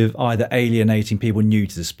difficulty of either alienating people new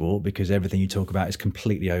to the sport because everything you talk about is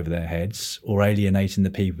completely over their heads, or alienating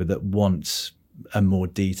the people that want a more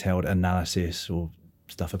detailed analysis or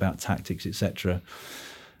stuff about tactics, etc.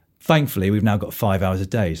 Thankfully, we've now got 5 hours a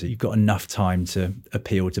day, so you've got enough time to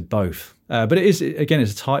appeal to both. But it is, again,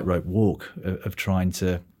 it's a tightrope walk of trying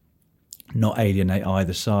to not alienate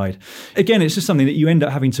either side. Again, it's just something that you end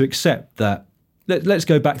up having to accept that. Let's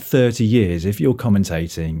go back 30 years. If you're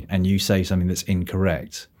commentating and you say something that's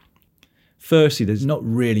incorrect, firstly, there's not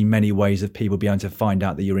really many ways of people being able to find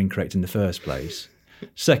out that you're incorrect in the first place.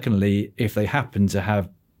 Secondly, if they happen to have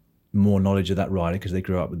more knowledge of that rider because they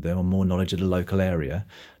grew up with them, or more knowledge of the local area,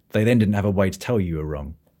 they then didn't have a way to tell you were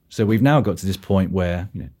wrong. So we've now got to this point where,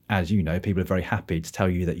 as you know, people are very happy to tell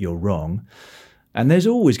you that you're wrong. And there's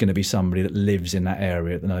always going to be somebody that lives in that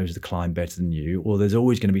area that knows the climb better than you, or there's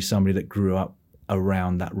always going to be somebody that grew up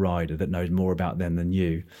around that rider that knows more about them than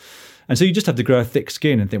you. And so you just have to grow a thick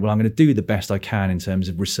skin and think, well, I'm going to do the best I can in terms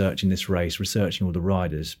of researching this race, researching all the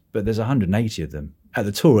riders. But there's 180 of them. At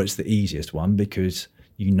the Tour, it's the easiest one because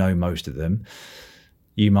you know most of them.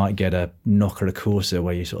 You might get a knocker at a Corsa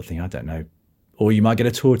where you sort of think, I don't know. Or you might get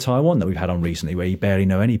a Tour of Taiwan that we've had on recently where you barely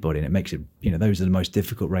know anybody, and it makes it, those are the most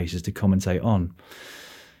difficult races to commentate on.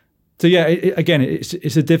 So yeah,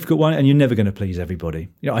 it's a difficult one, and you're never going to please everybody.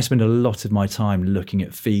 I spend a lot of my time looking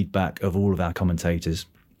at feedback of all of our commentators.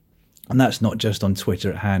 And that's not just on Twitter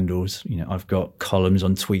at handles. I've got columns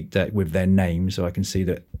on TweetDeck with their names, so I can see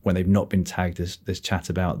that when they've not been tagged, there's chat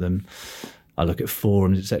about them. I look at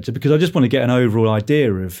forums, etc., because I just want to get an overall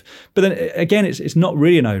idea of. But then again, it's not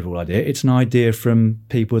really an overall idea. It's an idea from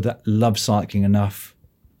people that love cycling enough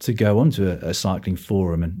to go onto a cycling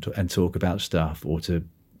forum and talk about stuff, or to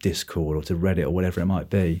Discord or to Reddit or whatever it might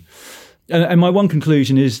be. And my one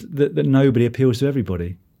conclusion is that nobody appeals to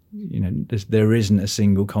everybody. There isn't a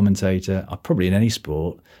single commentator, probably in any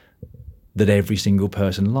sport, that every single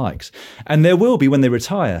person likes. And there will be when they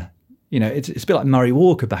retire. It's a bit like Murray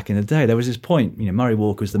Walker back in the day. There was this point, Murray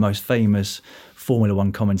Walker was the most famous Formula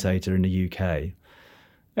One commentator in the UK.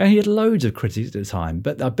 And he had loads of critics at the time.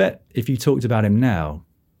 But I bet if you talked about him now,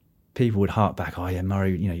 people would hark back, oh yeah,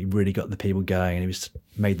 Murray, you really got the people going and he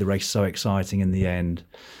made the race so exciting in the end.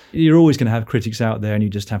 You're always going to have critics out there, and you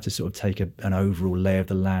just have to sort of take an overall lay of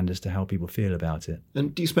the land as to how people feel about it.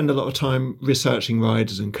 And do you spend a lot of time researching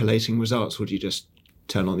riders and collating results, or do you just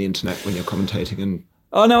turn on the internet when you're commentating? And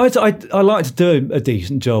Oh no, I like to do a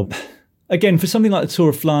decent job. Again, for something like the Tour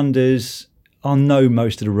of Flanders, I'll know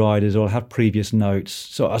most of the riders, or I'll have previous notes.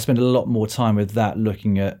 So I spend a lot more time with that,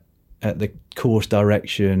 looking at the course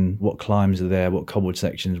direction, what climbs are there, what cobbled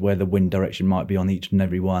sections, where the wind direction might be on each and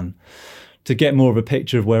every one, to get more of a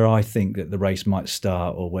picture of where I think that the race might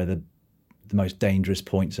start, or where the most dangerous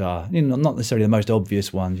points are. Not necessarily the most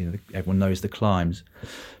obvious ones, everyone knows the climbs,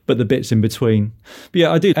 but the bits in between. But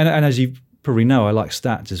yeah, I do. And as you probably know, I like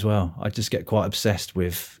stats as well. I just get quite obsessed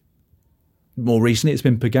with, more recently it's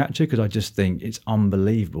been Pogačar, because I just think it's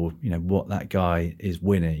unbelievable, what that guy is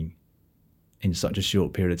winning in such a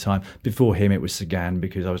short period of time. Before him, it was Sagan,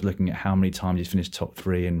 because I was looking at how many times he's finished top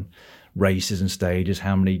 3 in races and stages,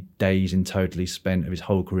 how many days in total he's spent of his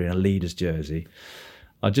whole career in a leader's jersey.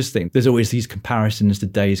 I just think there's always these comparisons to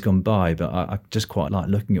days gone by, but I just quite like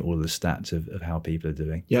looking at all of the stats of how people are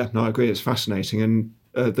doing. Yeah, no, I agree. It's fascinating. And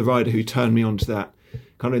the rider who turned me on to that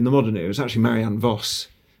kind of in the modern era was actually Marianne Vos.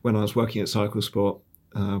 When I was working at Cycle Sport,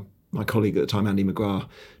 my colleague at the time, Andy McGrath,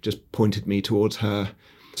 just pointed me towards her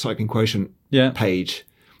cycling quotient page,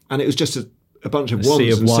 and it was just a bunch of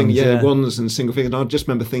ones and single figures. And I just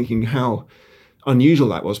remember thinking how unusual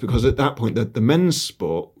that was, because at that point the men's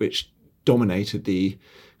sport, which dominated the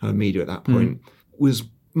media at that point, was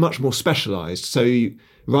much more specialised. So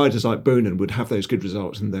riders like Boonen would have those good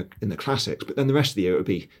results in the classics, but then the rest of the year it would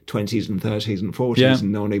be 20s and 30s and 40s,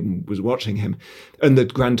 and no one even was watching him. And the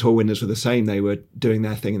Grand Tour winners were the same. They were doing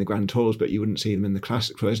their thing in the Grand Tours, but you wouldn't see them in the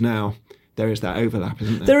classics. Whereas now there is that overlap,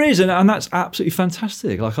 isn't there? There is, and that's absolutely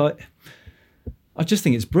fantastic. Like I just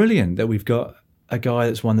think it's brilliant that we've got a guy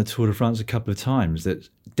that's won the Tour de France a couple of times, that's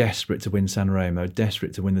desperate to win San Remo,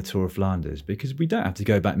 desperate to win the Tour of Flanders, because we don't have to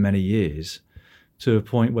go back many years to a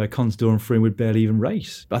point where Contador and Froome would barely even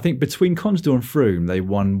race. But I think between Contador and Froome, they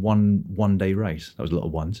won one-day race. That was a lot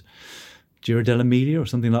of ones. Giro dell'Emilia or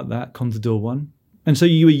something like that, Contador won. And so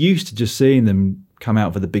you were used to just seeing them come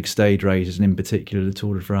out for the big stage races, and in particular the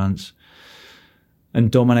Tour de France,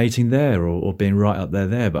 and dominating there, or being right up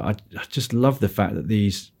there. But I just love the fact that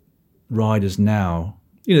these riders now,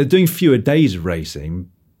 they're doing fewer days of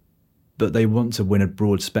racing, but they want to win a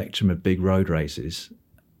broad spectrum of big road races.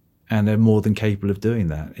 And they're more than capable of doing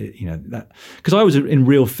that. Because I was in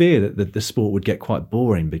real fear that the sport would get quite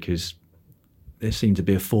boring, because there seemed to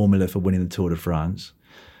be a formula for winning the Tour de France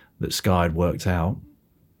that Sky had worked out.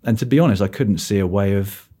 And to be honest, I couldn't see a way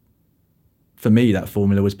of, for me, that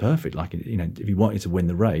formula was perfect. Like, if you wanted to win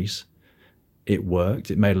the race, it worked.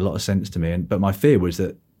 It made a lot of sense to me. But my fear was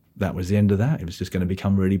that was the end of that. It was just going to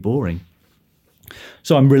become really boring.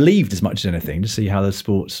 So I'm relieved as much as anything to see how the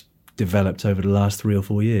sport's developed over the last 3 or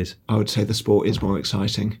 4 years. I would say the sport is more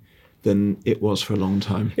exciting than it was for a long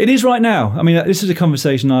time. It is right now. I mean, this is a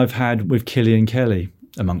conversation I've had with Killian Kelly,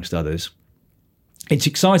 amongst others. It's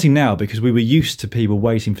exciting now because we were used to people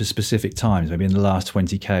waiting for specific times, maybe in the last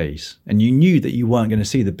 20 Ks, and you knew that you weren't going to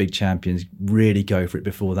see the big champions really go for it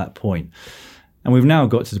before that point. And we've now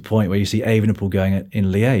got to the point where you see Evenepoel going in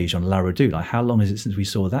Liège on La Redoute. Like, how long is it since we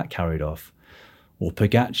saw that carried off? Or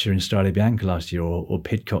Pogačar in Strade Bianca last year, or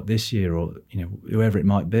Pidcock this year, or whoever it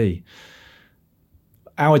might be.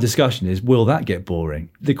 Our discussion is, will that get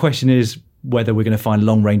boring? The question is whether we're going to find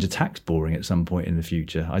long-range attacks boring at some point in the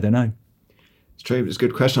future. I don't know. It's true, but it's a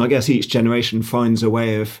good question. I guess each generation finds a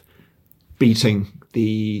way of beating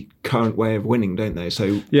the current way of winning, don't they?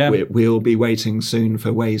 So we'll be waiting soon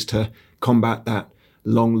for ways to combat that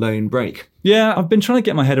long lone break. Yeah, I've been trying to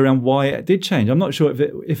get my head around why it did change. I'm not sure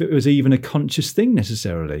if it was even a conscious thing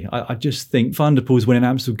necessarily. I just think Van der Poel's winning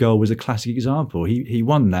Amstel Gold was a classic example. He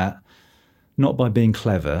won that not by being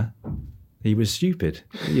clever. He was stupid.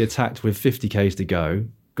 He attacked with 50 Ks to go,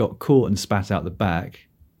 got caught and spat out the back,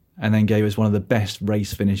 and then gave us one of the best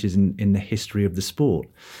race finishes in the history of the sport.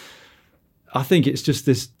 I think it's just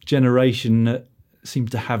this generation that seems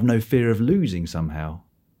to have no fear of losing somehow.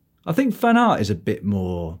 I think Van Aert is a bit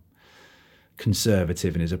more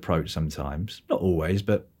conservative in his approach sometimes. Not always,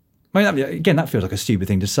 but I mean, again, that feels like a stupid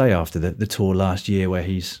thing to say after the Tour last year, where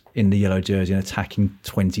he's in the yellow jersey and attacking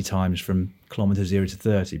 20 times from kilometre 0 to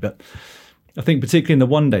 30. But I think particularly in the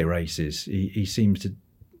one-day races, he seems to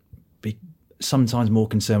be sometimes more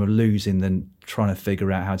concerned with losing than trying to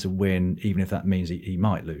figure out how to win, even if that means he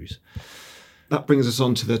might lose. That brings us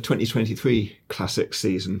on to the 2023 Classics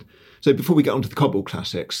season. So before we get on to the Cobble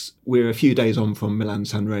Classics, we're a few days on from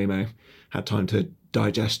Milan-San Remo. Had time to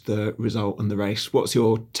digest the result and the race. What's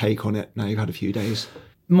your take on it now you've had a few days?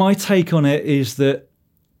 My take on it is that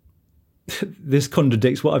this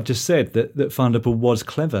contradicts what I've just said, that Van der Poel was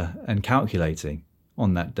clever and calculating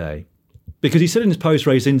on that day. Because he said in his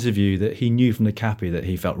post-race interview that he knew from the Cappy that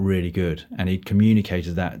he felt really good, and he'd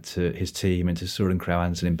communicated that to his team and to Søren Kragh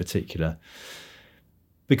Andersen in particular.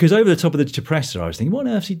 Because over the top of the Cipressa, I was thinking, what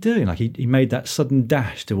on earth's he doing? Like he made that sudden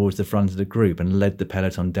dash towards the front of the group and led the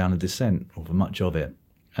peloton down the descent, or for much of it.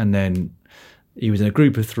 And then he was in a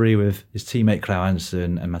group of three with his teammate Kragh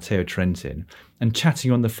Andersen and Matteo Trentin and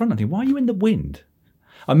chatting on the front. I think, why are you in the wind?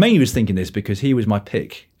 I mainly was thinking this because he was my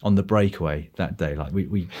pick on the breakaway that day. Like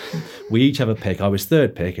we each have a pick. I was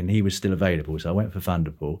third pick and he was still available, so I went for Van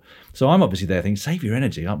der Poel. So I'm obviously there thinking, save your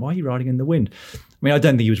energy. Like, why are you riding in the wind? I mean, I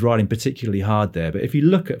don't think he was riding particularly hard there, but if you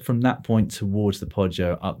look at from that point towards the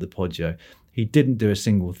Poggio, up the Poggio, he didn't do a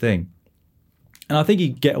single thing. And I think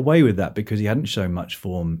he'd get away with that because he hadn't shown much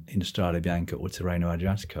form in Strade Bianca or Tirreno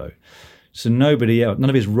Adriatico. So nobody else, none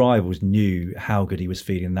of his rivals knew how good he was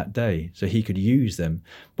feeling that day, so he could use them.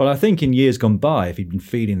 But I think in years gone by, if he'd been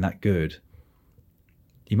feeling that good,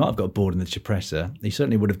 he might have got bored in the Cipressa. He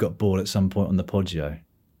certainly would have got bored at some point on the Poggio.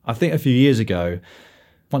 I think a few years ago,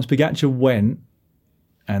 once Pogačar went,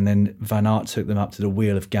 and then Van Aert took them up to the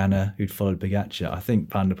wheel of Ganna, who'd followed Pogačar, I think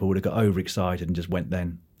Van der Poel would have got overexcited and just went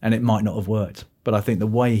then. And it might not have worked. But I think the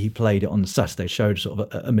way he played it on Saturday showed sort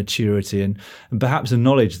of a maturity and perhaps a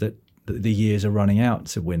knowledge that the years are running out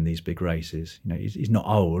to win these big races. You know, he's not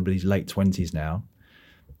old, but he's late 20s now.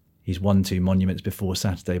 He's won 2 monuments before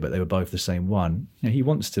Saturday, but they were both the same one. You know, he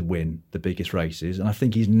wants to win the biggest races, and I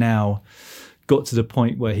think he's now got to the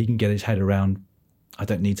point where he can get his head around, I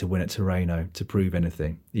don't need to win at Tirreno to prove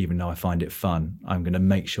anything, even though I find it fun. I'm going to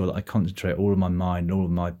make sure that I concentrate all of my mind and all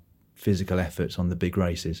of my physical efforts on the big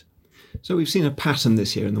races. So we've seen a pattern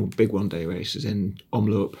this year in the big one-day races in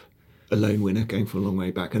Omloop, a lone winner going for a long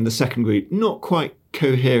way back, and the second group not quite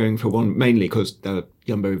cohering for one, mainly because there are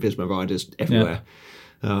Jumbo-Visma riders everywhere.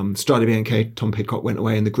 Yeah. Strade Bianche, Tom Pidcock went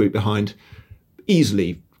away, and the group behind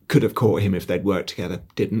easily could have caught him if they'd worked together,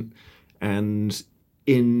 didn't. And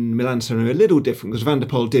in Milan-San Remo, a little different, because Van der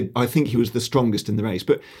Poel did, I think he was the strongest in the race,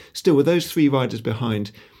 but still with those 3 riders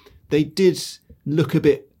behind, they did look a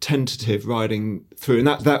bit tentative riding through, and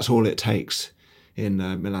that's all it takes in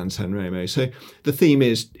Milan-San Remo. So the theme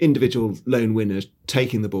is individual lone winners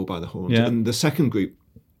taking the ball by the horns, and the second group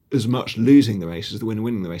as much losing the race as the winner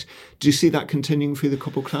winning the race. Do you see that continuing through the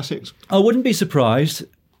Cobble Classics? I wouldn't be surprised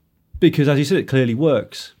because, as you said, it clearly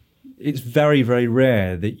works. It's very, very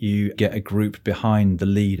rare that you get a group behind the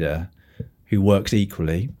leader who works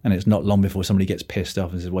equally, and it's not long before somebody gets pissed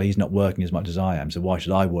off and says, well, he's not working as much as I am, so why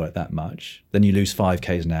should I work that much? Then you lose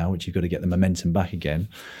 5Ks now, which you've got to get the momentum back again.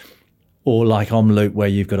 Or like Omloop, where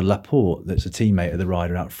you've got a Laporte that's a teammate of the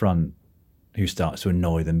rider out front who starts to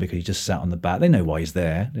annoy them because he just sat on the back. They know why he's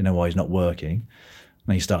there. They know why he's not working.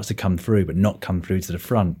 And he starts to come through, but not come through to the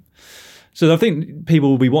front. So I think people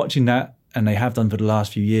will be watching that, and they have done for the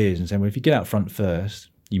last few years, and saying, well, if you get out front first,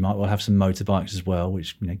 you might well have some motorbikes as well,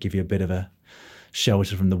 which give you a bit of a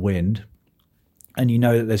shelter from the wind. And you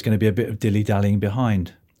know that there's going to be a bit of dilly-dallying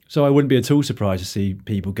behind. So I wouldn't be at all surprised to see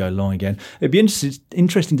people go long again. It'd be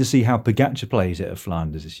interesting to see how Pogačar plays it at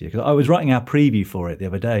Flanders this year, because I was writing our preview for it the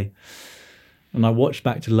other day, and I watched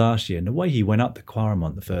back to last year, and the way he went up the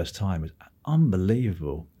Quaremont the first time was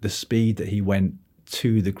unbelievable. The speed that he went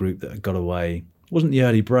to the group that had got away. It wasn't the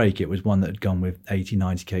early break, it was one that had gone with 80,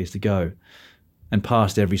 90 Ks to go and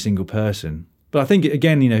passed every single person. But I think,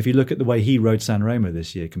 again, if you look at the way he rode San Remo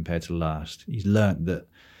this year compared to last, he's learnt that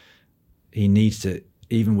he needs to,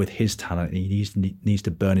 even with his talent, he needs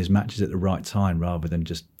to burn his matches at the right time rather than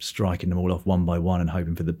just striking them all off one by one and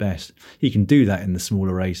hoping for the best. He can do that in the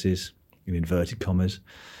smaller races, in inverted commas.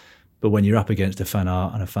 But when you're up against a Van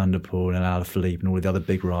Aert and a Van der Poel and an Alaphilippe and all the other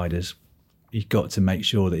big riders, you've got to make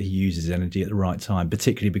sure that he uses energy at the right time,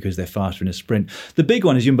 particularly because they're faster in a sprint. The big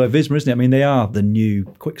one is Jumbo-Visma, isn't it? I mean, they are the new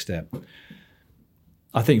Quick-Step.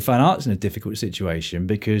 I think Van Aert's in a difficult situation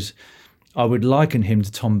because I would liken him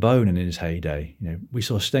to Tom Bonen in his heyday. We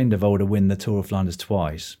saw Steen de Volder win the Tour of Flanders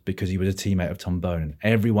twice because he was a teammate of Tom Bonen.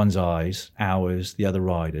 Everyone's eyes, ours, the other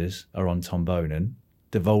riders, are on Tom Bonen.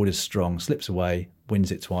 De Volder's strong, slips away,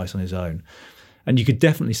 wins it twice on his own. And you could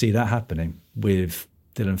definitely see that happening with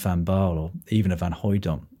Dylan van Baarle or even a Van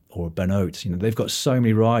Hooydonk or a Ben Oates. They've got so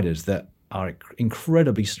many riders that are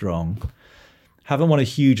incredibly strong, haven't won a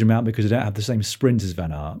huge amount because they don't have the same sprint as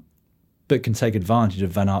Van Aert, but can take advantage of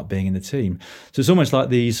Van Aert being in the team. So it's almost like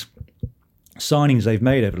these signings they've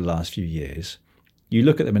made over the last few years You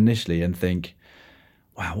look at them initially and think,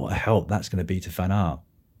 wow, what a help that's going to be to Van Aert.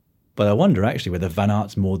 But I wonder actually whether Van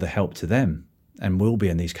Aert's more the help to them and will be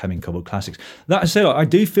in these coming cobbled classics. That said, I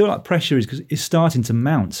do feel like pressure is starting to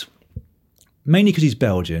mount, mainly because he's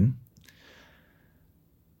Belgian.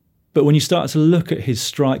 But when you start to look at his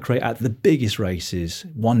strike rate at the biggest races,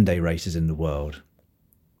 one-day races in the world,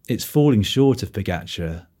 it's falling short of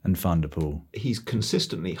Pogačar and Van der Poel. He's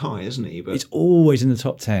consistently high, isn't he? But it's always in the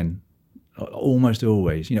top 10, almost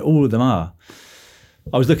always. All of them are.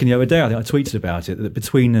 I was looking the other day, I think I tweeted about it, that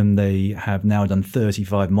between them they have now done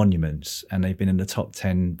 35 monuments and they've been in the top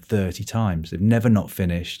 10 30 times. They've never not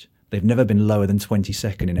finished. They've never been lower than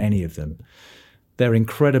 22nd in any of them. They're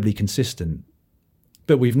incredibly consistent.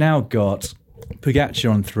 But we've now got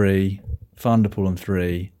Pogačar on 3, Van der Poel on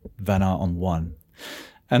 3, Van Aert on 1.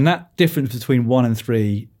 And that difference between 1 and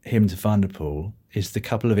 3, him to Van der Poel, is the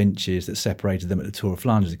couple of inches that separated them at the Tour of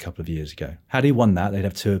Flanders a couple of years ago. Had he won that, they'd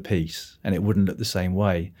have 2 apiece, and it wouldn't look the same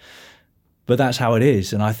way. But that's how it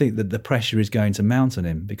is, and I think that the pressure is going to mount on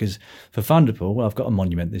him, because for Van der Poel, well, I've got a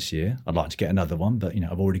monument this year. I'd like to get another one, but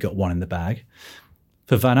I've already got one in the bag.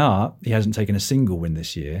 For Van Aert, he hasn't taken a single win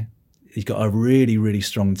this year. He's got a really, really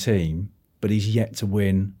strong team, but he's yet to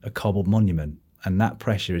win a cobbled monument, and that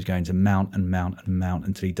pressure is going to mount and mount and mount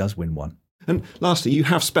until he does win one. And lastly, you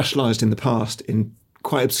have specialised in the past in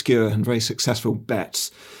quite obscure and very successful bets.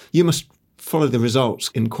 You must follow the results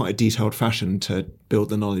in quite a detailed fashion to build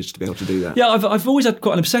the knowledge to be able to do that. Yeah, I've always had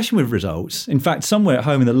quite an obsession with results. In fact, somewhere at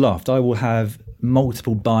home in the loft, I will have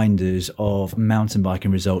multiple binders of mountain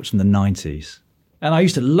biking results from the 90s. And I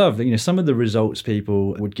used to love that, some of the results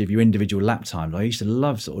people would give you individual lap times. I used to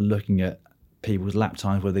love sort of looking at people's lap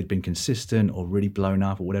times, whether they'd been consistent or really blown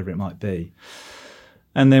up or whatever it might be.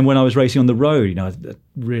 And then when I was racing on the road, I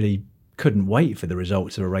really couldn't wait for the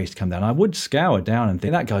results of a race to come down. I would scour down and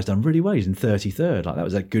think, that guy's done really well. He's in 33rd. Like, that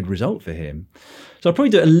was a good result for him. So I'll probably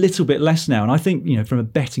do it a little bit less now. And I think, from a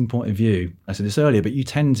betting point of view, I said this earlier, but you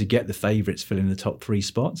tend to get the favourites filling the top 3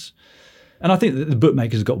 spots. And I think that the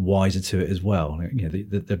bookmakers have got wiser to it as well.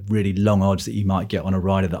 The really long odds that you might get on a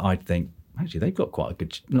rider that I'd think, actually, they've got quite a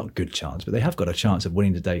good, not good chance, but they have got a chance of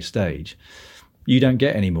winning today's stage. You don't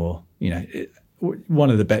get any more. One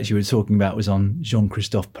of the bets you were talking about was on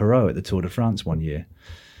Jean-Christophe Perrault at the Tour de France one year.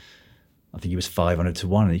 I think he was 500 to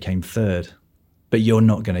 1 and he came 3rd. But you're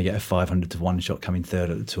not going to get a 500 to 1 shot coming 3rd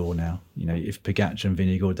at the Tour now. If Pogačar and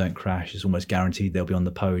Vingegaard don't crash, it's almost guaranteed they'll be on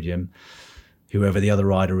the podium. Whoever the other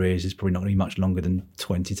rider is probably not going to be much longer than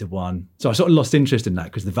 20 to 1. So I sort of lost interest in that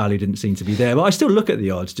because the value didn't seem to be there. But I still look at the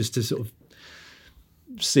odds just to sort of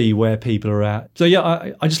see where people are at. So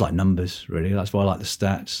yeah, I just like numbers, really. That's why I like the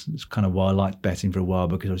stats. It's kind of why I liked betting for a while,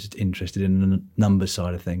 because I was just interested in the numbers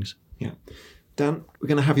side of things. Yeah. Dan, we're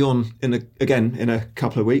going to have you on again in a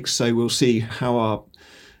couple of weeks, so we'll see how our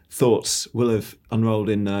thoughts will have unrolled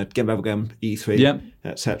in Gent-Wevelgem, E3,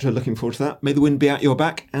 etc. Looking forward to that. May the wind be at your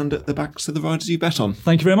back and at the backs of the riders you bet on.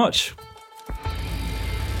 Thank you very much.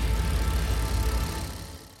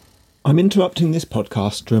 I'm interrupting this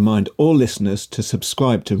podcast to remind all listeners to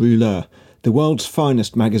subscribe to Rouleur, the world's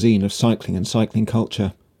finest magazine of cycling and cycling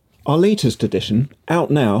culture. Our latest edition, out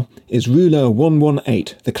now, is Rouleur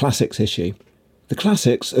 118, the Classics issue. The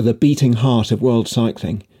Classics are the beating heart of world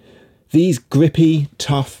cycling. These grippy,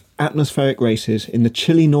 tough, atmospheric races in the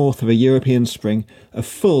chilly north of a European spring are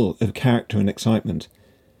full of character and excitement.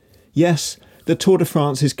 Yes, the Tour de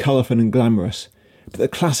France is colourful and glamorous, but the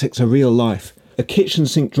Classics are real life, a kitchen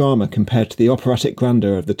sink drama compared to the operatic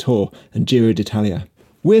grandeur of the Tour and Giro d'Italia.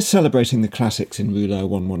 We're celebrating the Classics in Rouleur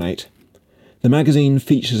 118. The magazine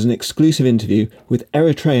features an exclusive interview with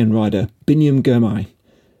Eritrean rider Binyam Girmay.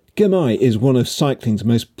 Girmay is one of cycling's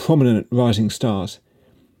most prominent rising stars.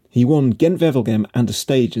 He won Gent-Wevelgem and a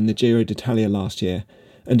stage in the Giro d'Italia last year,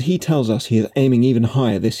 and he tells us he is aiming even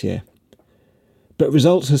higher this year. But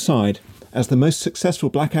results aside, as the most successful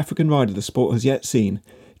black African rider the sport has yet seen,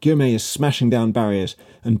 Girmay is smashing down barriers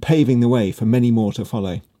and paving the way for many more to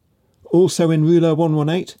follow. Also in Rouleur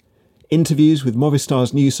 118, interviews with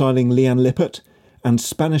Movistar's new signing Lian Lippert and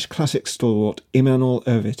Spanish classic stalwart Imanol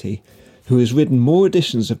Erviti, who has ridden more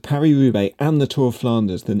editions of Paris-Roubaix and the Tour of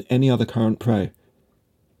Flanders than any other current pro.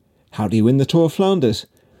 How do you win the Tour of Flanders?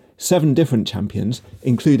 7 different champions,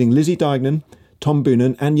 including Lizzie Deignan, Tom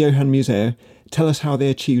Boonen and Johan Museeuw, tell us how they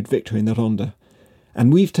achieved victory in the Ronde.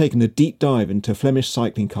 And we've taken a deep dive into Flemish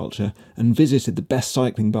cycling culture and visited the best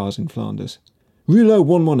cycling bars in Flanders. Rouleur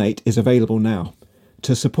 118 is available now.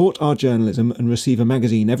 To support our journalism and receive a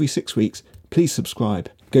magazine every 6 weeks, please subscribe.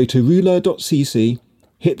 Go to rouleur.cc,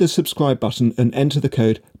 hit the subscribe button and enter the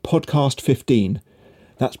code podcast15.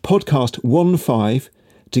 That's podcast15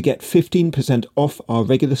 to get 15% off our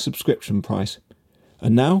regular subscription price.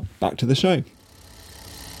 And now, back to the show.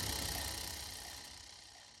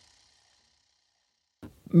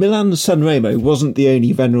 Milan-San Remo wasn't the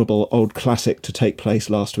only venerable old classic to take place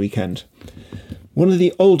last weekend. One of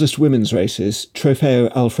the oldest women's races, Trofeo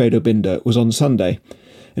Alfredo Binda, was on Sunday,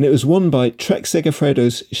 and it was won by Trek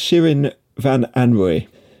Segafredo's Shirin van Anrooy.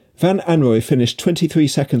 Van Anrooy finished 23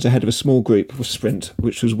 seconds ahead of a small group of sprint,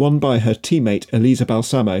 which was won by her teammate Elisa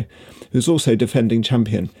Balsamo, who's also defending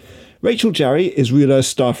champion. Rachel Jarry is Rouleur's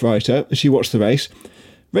staff writer. She watched the race.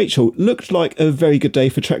 Rachel, looked like a very good day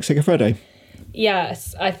for Trek Segafredo.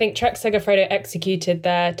 Yes, I think Trek Segafredo executed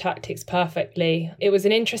their tactics perfectly. It was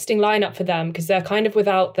an interesting lineup for them because they're kind of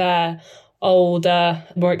without their older,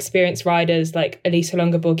 more experienced riders, like Elisa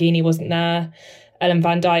Longa Borghini wasn't there. Ellen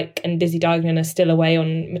Van Dijk and Lizzie Deignan are still away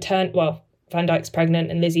on Van Dijk's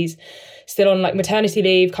pregnant and Lizzie's still on maternity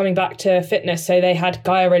leave, coming back to fitness. So they had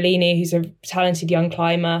Gaia Rollini, who's a talented young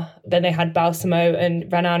climber. Then they had Balsamo and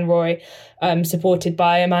Van Anrooy, supported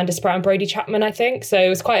by Amanda Spratt and Brodie Chapman, I think. So it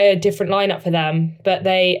was quite a different lineup for them, but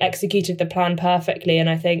they executed the plan perfectly. And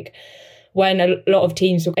I think when a lot of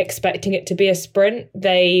teams were expecting it to be a sprint,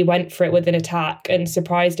 they went for it with an attack and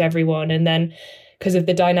surprised everyone. And then because of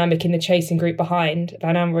the dynamic in the chasing group behind,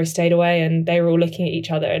 Van Anrooy stayed away and they were all looking at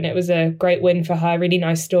each other. And it was a great win for her. Really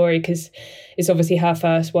nice story because it's obviously her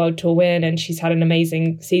first World Tour win and she's had an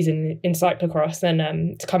amazing season in cyclocross.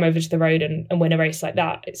 And to come over to the road and win a race like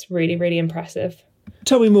that, it's really, really impressive.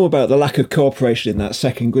 Tell me more about the lack of cooperation in that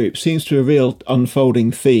second group. Seems to be a real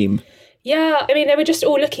unfolding theme. Yeah, I mean, they were just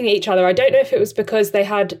all looking at each other. I don't know if it was because they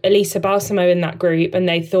had Elisa Balsamo in that group and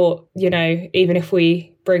they thought, even if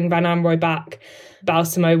we bring Van Anrooy back,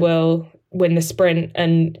 Balsamo will win the sprint.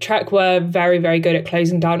 And Trek were very, very good at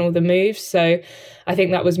closing down all the moves. So I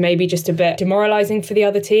think that was maybe just a bit demoralising for the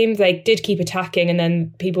other team. They did keep attacking and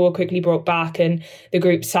then people were quickly brought back and the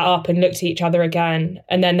group sat up and looked at each other again.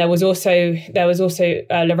 And then there was also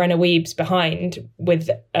Lorena Wiebes behind with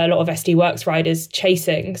a lot of SD Works riders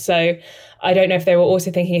chasing. So I don't know if they were also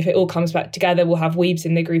thinking if it all comes back together, we'll have Wiebes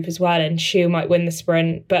in the group as well and Shu might win the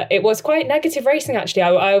sprint. But it was quite negative racing, actually.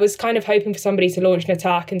 I was kind of hoping for somebody to launch an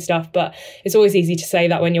attack and stuff, but it's always easy to say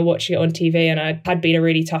that when you're watching it on TV, and it had been a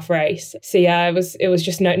really tough race. So yeah, it was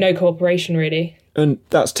just no cooperation, really. And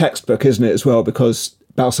that's textbook, isn't it, as well, because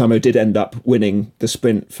Balsamo did end up winning the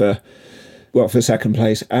sprint for second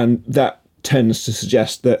place, and that tends to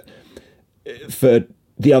suggest that for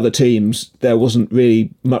the other teams, there wasn't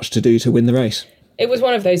really much to do to win the race. It was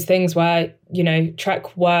one of those things where,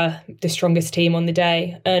 Trek were the strongest team on the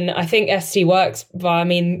day. And I think SD Works,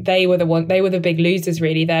 they were the big losers,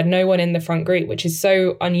 really. They had no one in the front group, which is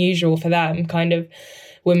so unusual for them. Kind of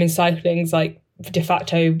women's cycling's like de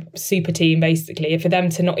facto super team, basically. For them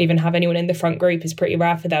to not even have anyone in the front group is pretty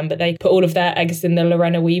rare for them. But they put all of their eggs in the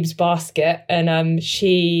Lorena Wiebes basket. And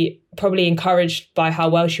she, probably encouraged by how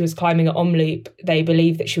well she was climbing at Omloop, they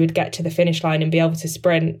believed that she would get to the finish line and be able to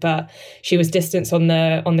sprint, but she was distanced on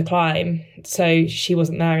the climb, so she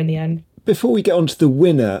wasn't there in the end. Before we get on to the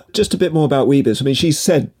winner, just a bit more about Wiebes. I mean, she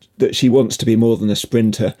said that she wants to be more than a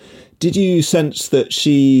sprinter. Did you sense that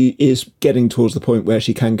she is getting towards the point where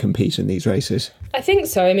she can compete in these races? I think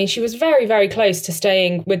so. I mean, she was very, very close to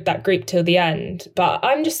staying with that group till the end, but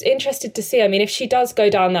I'm just interested to see. I mean, if she does go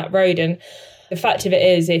down that road, and the fact of it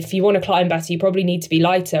is, if you want to climb better, you probably need to be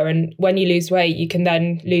lighter. And when you lose weight, you can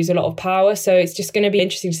then lose a lot of power. So it's just going to be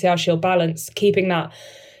interesting to see how she'll balance keeping that,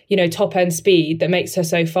 top end speed that makes her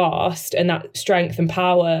so fast and that strength and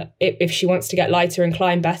power. If she wants to get lighter and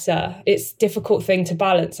climb better, it's a difficult thing to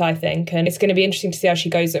balance, I think. And it's going to be interesting to see how she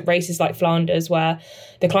goes at races like Flanders, where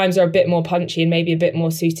the climbs are a bit more punchy and maybe a bit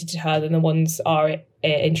more suited to her than the ones are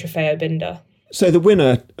in Trofeo Binda. So the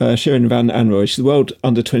winner, Shirin van Anrooy, she's the world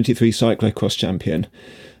under-23 cyclocross champion.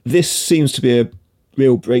 This seems to be a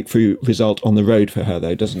real breakthrough result on the road for her,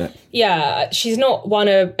 though, doesn't it? Yeah, she's not won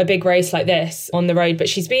a big race like this on the road, but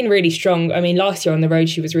she's been really strong. I mean, last year on the road,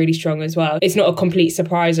 she was really strong as well. It's not a complete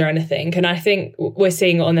surprise or anything. And I think we're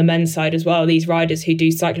seeing it on the men's side as well. These riders who do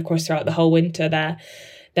cyclocross throughout the whole winter,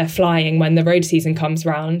 they're flying when the road season comes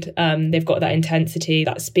round. They've got that intensity,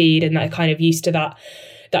 that speed, and they're kind of used to that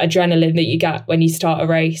adrenaline that you get when you start a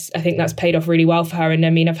race. I think that's paid off really well for her. And I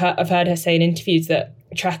mean, I've heard her say in interviews that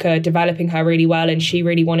Trek are developing her really well, and she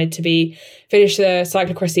really wanted to finish the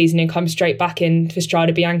cyclocross season and come straight back in for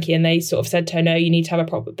Strade Bianche. And they sort of said to her, no, you need to have a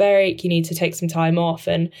proper break, you need to take some time off.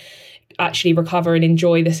 And actually recover and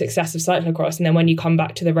enjoy the success of cyclocross. And then when you come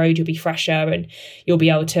back to the road, you'll be fresher and you'll be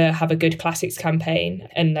able to have a good classics campaign.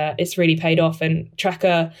 And it's really paid off. And Trek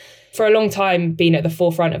are, for a long time, been at the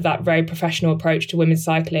forefront of that very professional approach to women's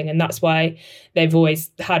cycling. And that's why they've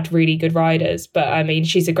always had really good riders. But I mean,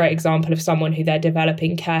 she's a great example of someone who they're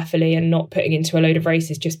developing carefully and not putting into a load of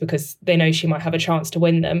races just because they know she might have a chance to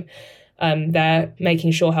win them. They're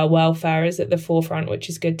making sure her welfare is at the forefront, which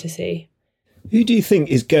is good to see. Who do you think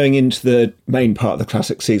is going into the main part of the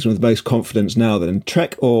classic season with the most confidence now then,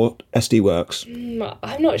 Trek or SD Works?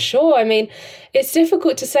 I'm not sure. I mean, it's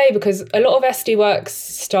difficult to say because a lot of SD Works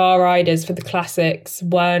star riders for the classics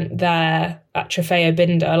weren't there at Trofeo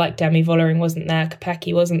Binda, like Demi Vollering wasn't there,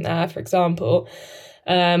 Kopecky wasn't there, for example.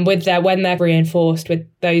 When they're reinforced with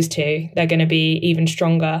those two, they're going to be even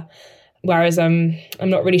stronger. Whereas I'm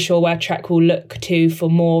not really sure where Trek will look to for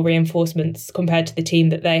more reinforcements compared to the team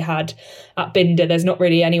that they had at Binda. There's not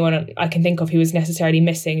really anyone I can think of who was necessarily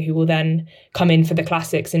missing who will then come in for the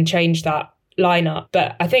classics and change that lineup.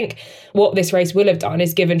 But I think what this race will have done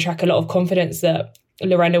is given Trek a lot of confidence that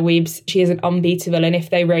Lorena Wiebes, she isn't unbeatable, and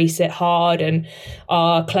if they race it hard and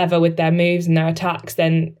are clever with their moves and their attacks,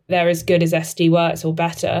 then they're as good as SD Works or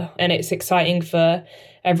better. And it's exciting for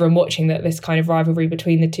everyone watching that this kind of rivalry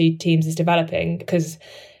between the two teams is developing, because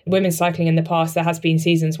women's cycling in the past, there has been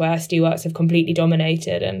seasons where SD Works have completely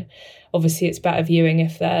dominated, and obviously it's better viewing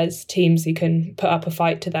if there's teams who can put up a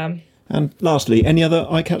fight to them. And lastly, any other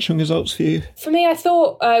eye-catching results for you? For me, I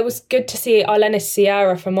thought it was good to see Arlenis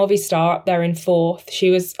Sierra from Movistar up there in fourth. She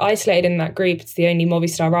was isolated in that group. It's the only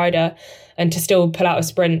Movistar rider. And to still pull out a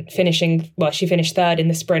sprint, she finished third in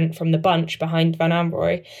the sprint from the bunch behind Van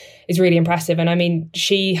Amroy, is really impressive. And I mean,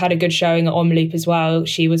 she had a good showing at Omloop as well.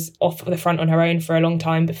 She was off the front on her own for a long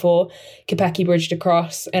time before Kopecky bridged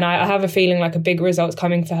across. And I have a feeling like a big result's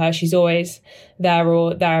coming for her. She's always there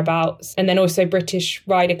or thereabouts. And then also British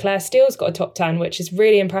rider Claire Steele's got a top 10, which is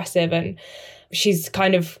really impressive. And she's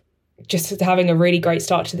kind of just having a really great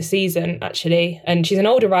start to the season, actually. And she's an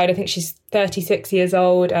older rider. I think she's 36 years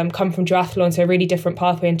old, come from duathlon, so a really different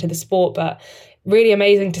pathway into the sport. But really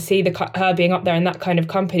amazing to see her being up there in that kind of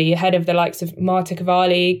company, ahead of the likes of Marta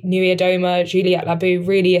Cavalli, Nui Adoma, Juliette Labou,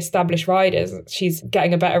 really established riders. She's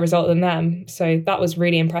getting a better result than them. So that was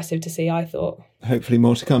really impressive to see, I thought. Hopefully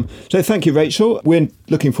more to come. So thank you, Rachel. We're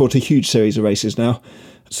looking forward to a huge series of races now.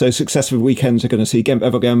 So successive weekends are going to see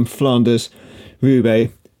Ghent-Wevelgem, Flanders,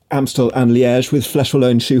 Roubaix, Amstel and Liège, with Flèche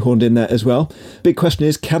Wallonne shoehorned in there as well. Big question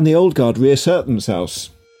is, can the old guard reassert themselves?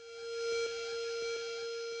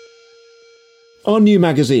 Our new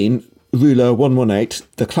magazine, Rouleur 118,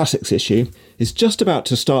 the Classics issue, is just about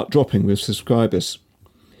to start dropping with subscribers.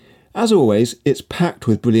 As always, it's packed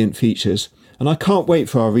with brilliant features, and I can't wait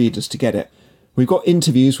for our readers to get it. We've got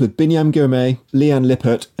interviews with Binyam Gourmet, Leanne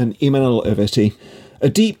Lippert and Emmanuel Oveti, a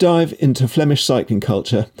deep dive into Flemish cycling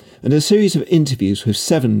culture, and a series of interviews with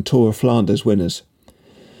 7 Tour of Flanders winners.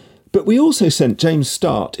 But we also sent James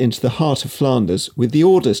Start into the heart of Flanders with the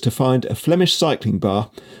orders to find a Flemish cycling bar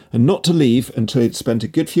and not to leave until he'd spent a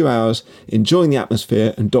good few hours enjoying the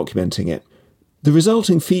atmosphere and documenting it. The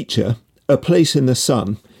resulting feature, A Place in the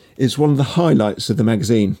Sun, is one of the highlights of the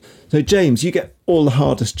magazine. So James, you get all the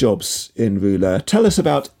hardest jobs in Rouleur. Tell us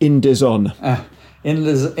about In the Zone. In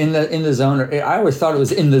the zone. I always thought it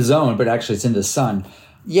was in the zone, but actually it's in the sun.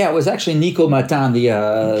 Yeah, it was actually Nico Matin,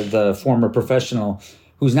 the former professional,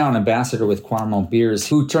 who's now an ambassador with Quarmont Beers,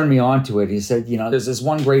 who turned me on to it. He said, there's this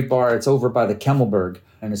one great bar, it's over by the Kemmelberg,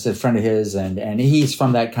 and it's a friend of his, and he's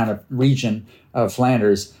from that kind of region of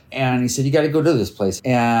Flanders. And he said, you got to go to this place.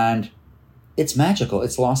 And it's magical.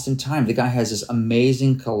 It's lost in time. The guy has this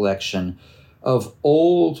amazing collection of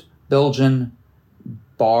old Belgian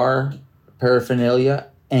bar paraphernalia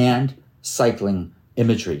and cycling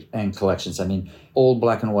imagery and collections. I mean, old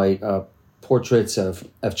black and white portraits of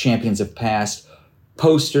champions of past,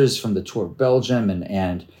 posters from the Tour of Belgium,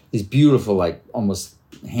 and these beautiful, like almost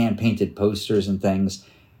hand-painted posters and things.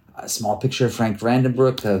 A small picture of Frank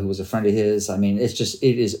Vandenbroek, who was a friend of his. I mean, it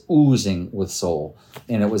is oozing with soul.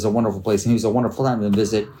 And it was a wonderful place. And he was a wonderful time to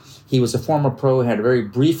visit. He was a former pro, had a very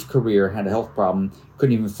brief career, had a health problem,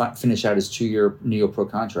 couldn't even finish out his 2-year Neo-Pro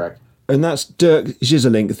contract. And that's Dirk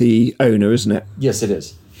Gieselink, the owner, isn't it? Yes, it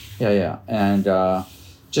is. Yeah. And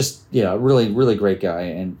really, really great guy.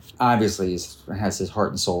 And obviously has his heart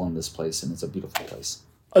and soul in this place, and it's a beautiful place.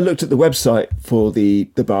 I looked at the website for the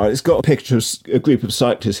bar. It's got a picture of a group of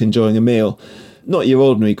cyclists enjoying a meal. Not your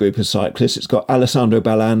ordinary group of cyclists. It's got Alessandro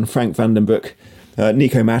Ballan, Frank Vandenbroek,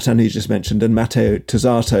 Nico Matin, who you just mentioned, and Matteo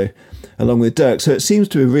Tozzato, along with Dirk. So it seems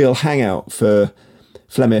to be a real hangout for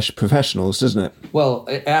Flemish professionals, doesn't it? Well,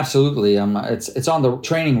 absolutely. It's on the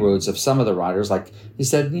training roads of some of the riders. Like he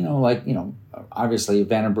said, obviously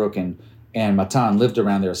Vandenbroek and Matan lived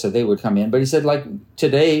around there, so they would come in. But he said, like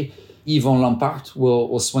today, Yvon Lampart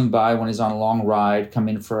will swing by when he's on a long ride, come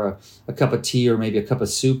in for a cup of tea or maybe a cup of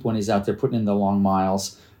soup when he's out there putting in the long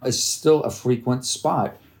miles. It's still a frequent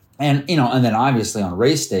spot. And, and then obviously on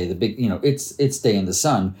race day, the big, its day in the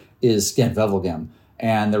sun is Gent-Wevelgem.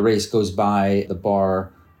 And the race goes by the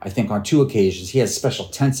bar, I think, on 2 occasions. He has special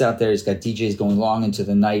tents out there. He's got DJs going long into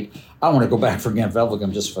the night. I want to go back for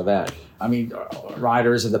Gent-Wevelgem just for that. I mean,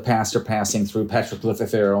 riders of the past are passing through. Patrick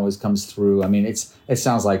Lefevere always comes through. I mean, it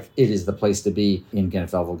sounds like it is the place to be in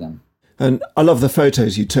Gent-Wevelgem. And I love the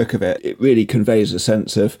photos you took of it. It really conveys a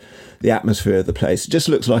sense of the atmosphere of the place. It just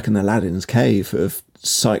looks like an Aladdin's cave of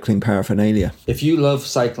cycling paraphernalia. If you love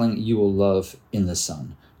cycling, you will love In the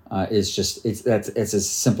Sun. It's as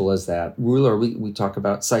simple as that. Rouleur, we talk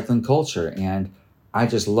about cycling culture, and I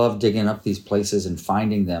just love digging up these places and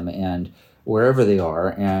finding them, and wherever they are.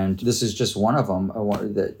 And this is just one of them.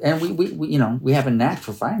 And we have a knack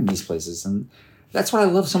for finding these places, and that's what I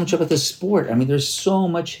love so much about this sport. I mean, there's so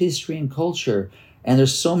much history and culture, and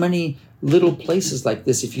there's so many little places like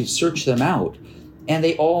this if you search them out, and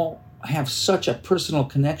they all have such a personal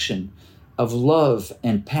connection of love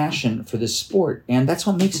and passion for this sport. And that's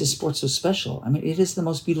what makes this sport so special. I mean, it is the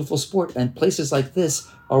most beautiful sport, and places like this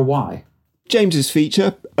are why. James's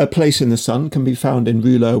feature, A Place in the Sun, can be found in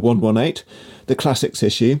Rouleur 118, the classics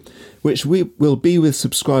issue, which we will be with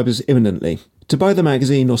subscribers imminently. To buy the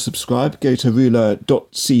magazine or subscribe, go to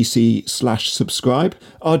rouleur.cc/subscribe.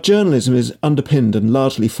 Our journalism is underpinned and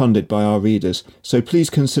largely funded by our readers, so please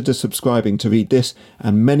consider subscribing to read this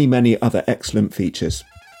and many, many other excellent features.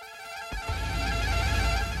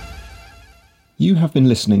 You have been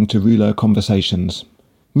listening to Rouleur Conversations.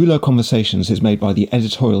 Rouleur Conversations is made by the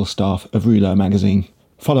editorial staff of Rouleur magazine.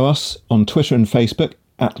 Follow us on Twitter and Facebook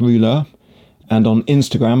 @Rouleur and on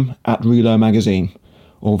Instagram @Rouleur magazine,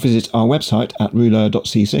 or visit our website at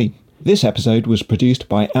rouleur.cc. This episode was produced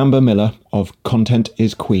by Amber Miller of Content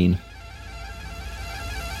is Queen.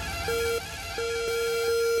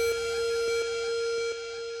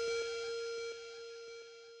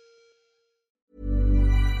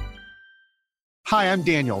 Hi, I'm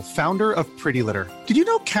Daniel, founder of Pretty Litter. Did you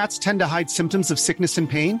know cats tend to hide symptoms of sickness and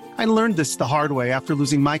pain? I learned this the hard way after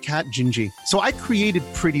losing my cat, Gingy. So I created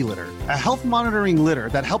Pretty Litter, a health monitoring litter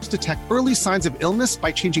that helps detect early signs of illness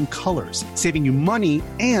by changing colors, saving you money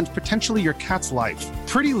and potentially your cat's life.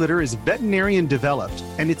 Pretty Litter is veterinarian developed,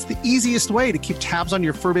 and it's the easiest way to keep tabs on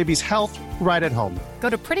your fur baby's health right at home. Go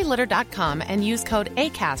to prettylitter.com and use code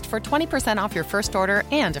ACAST for 20% off your first order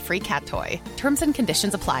and a free cat toy. Terms and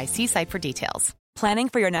conditions apply. See site for details. Planning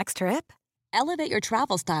for your next trip? Elevate your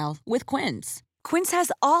travel style with Quince. Quince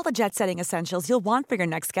has all the jet-setting essentials you'll want for your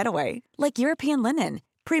next getaway, like European linen,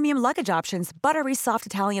 premium luggage options, buttery soft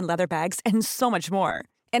Italian leather bags, and so much more.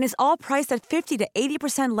 And is all priced at 50 to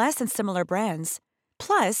 80% less than similar brands.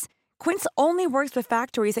 Plus, Quince only works with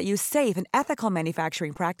factories that use safe and ethical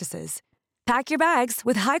manufacturing practices. Pack your bags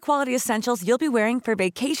with high-quality essentials you'll be wearing for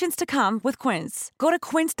vacations to come with Quince. Go to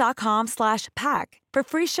quince.com/pack for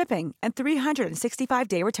free shipping and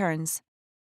 365-day returns.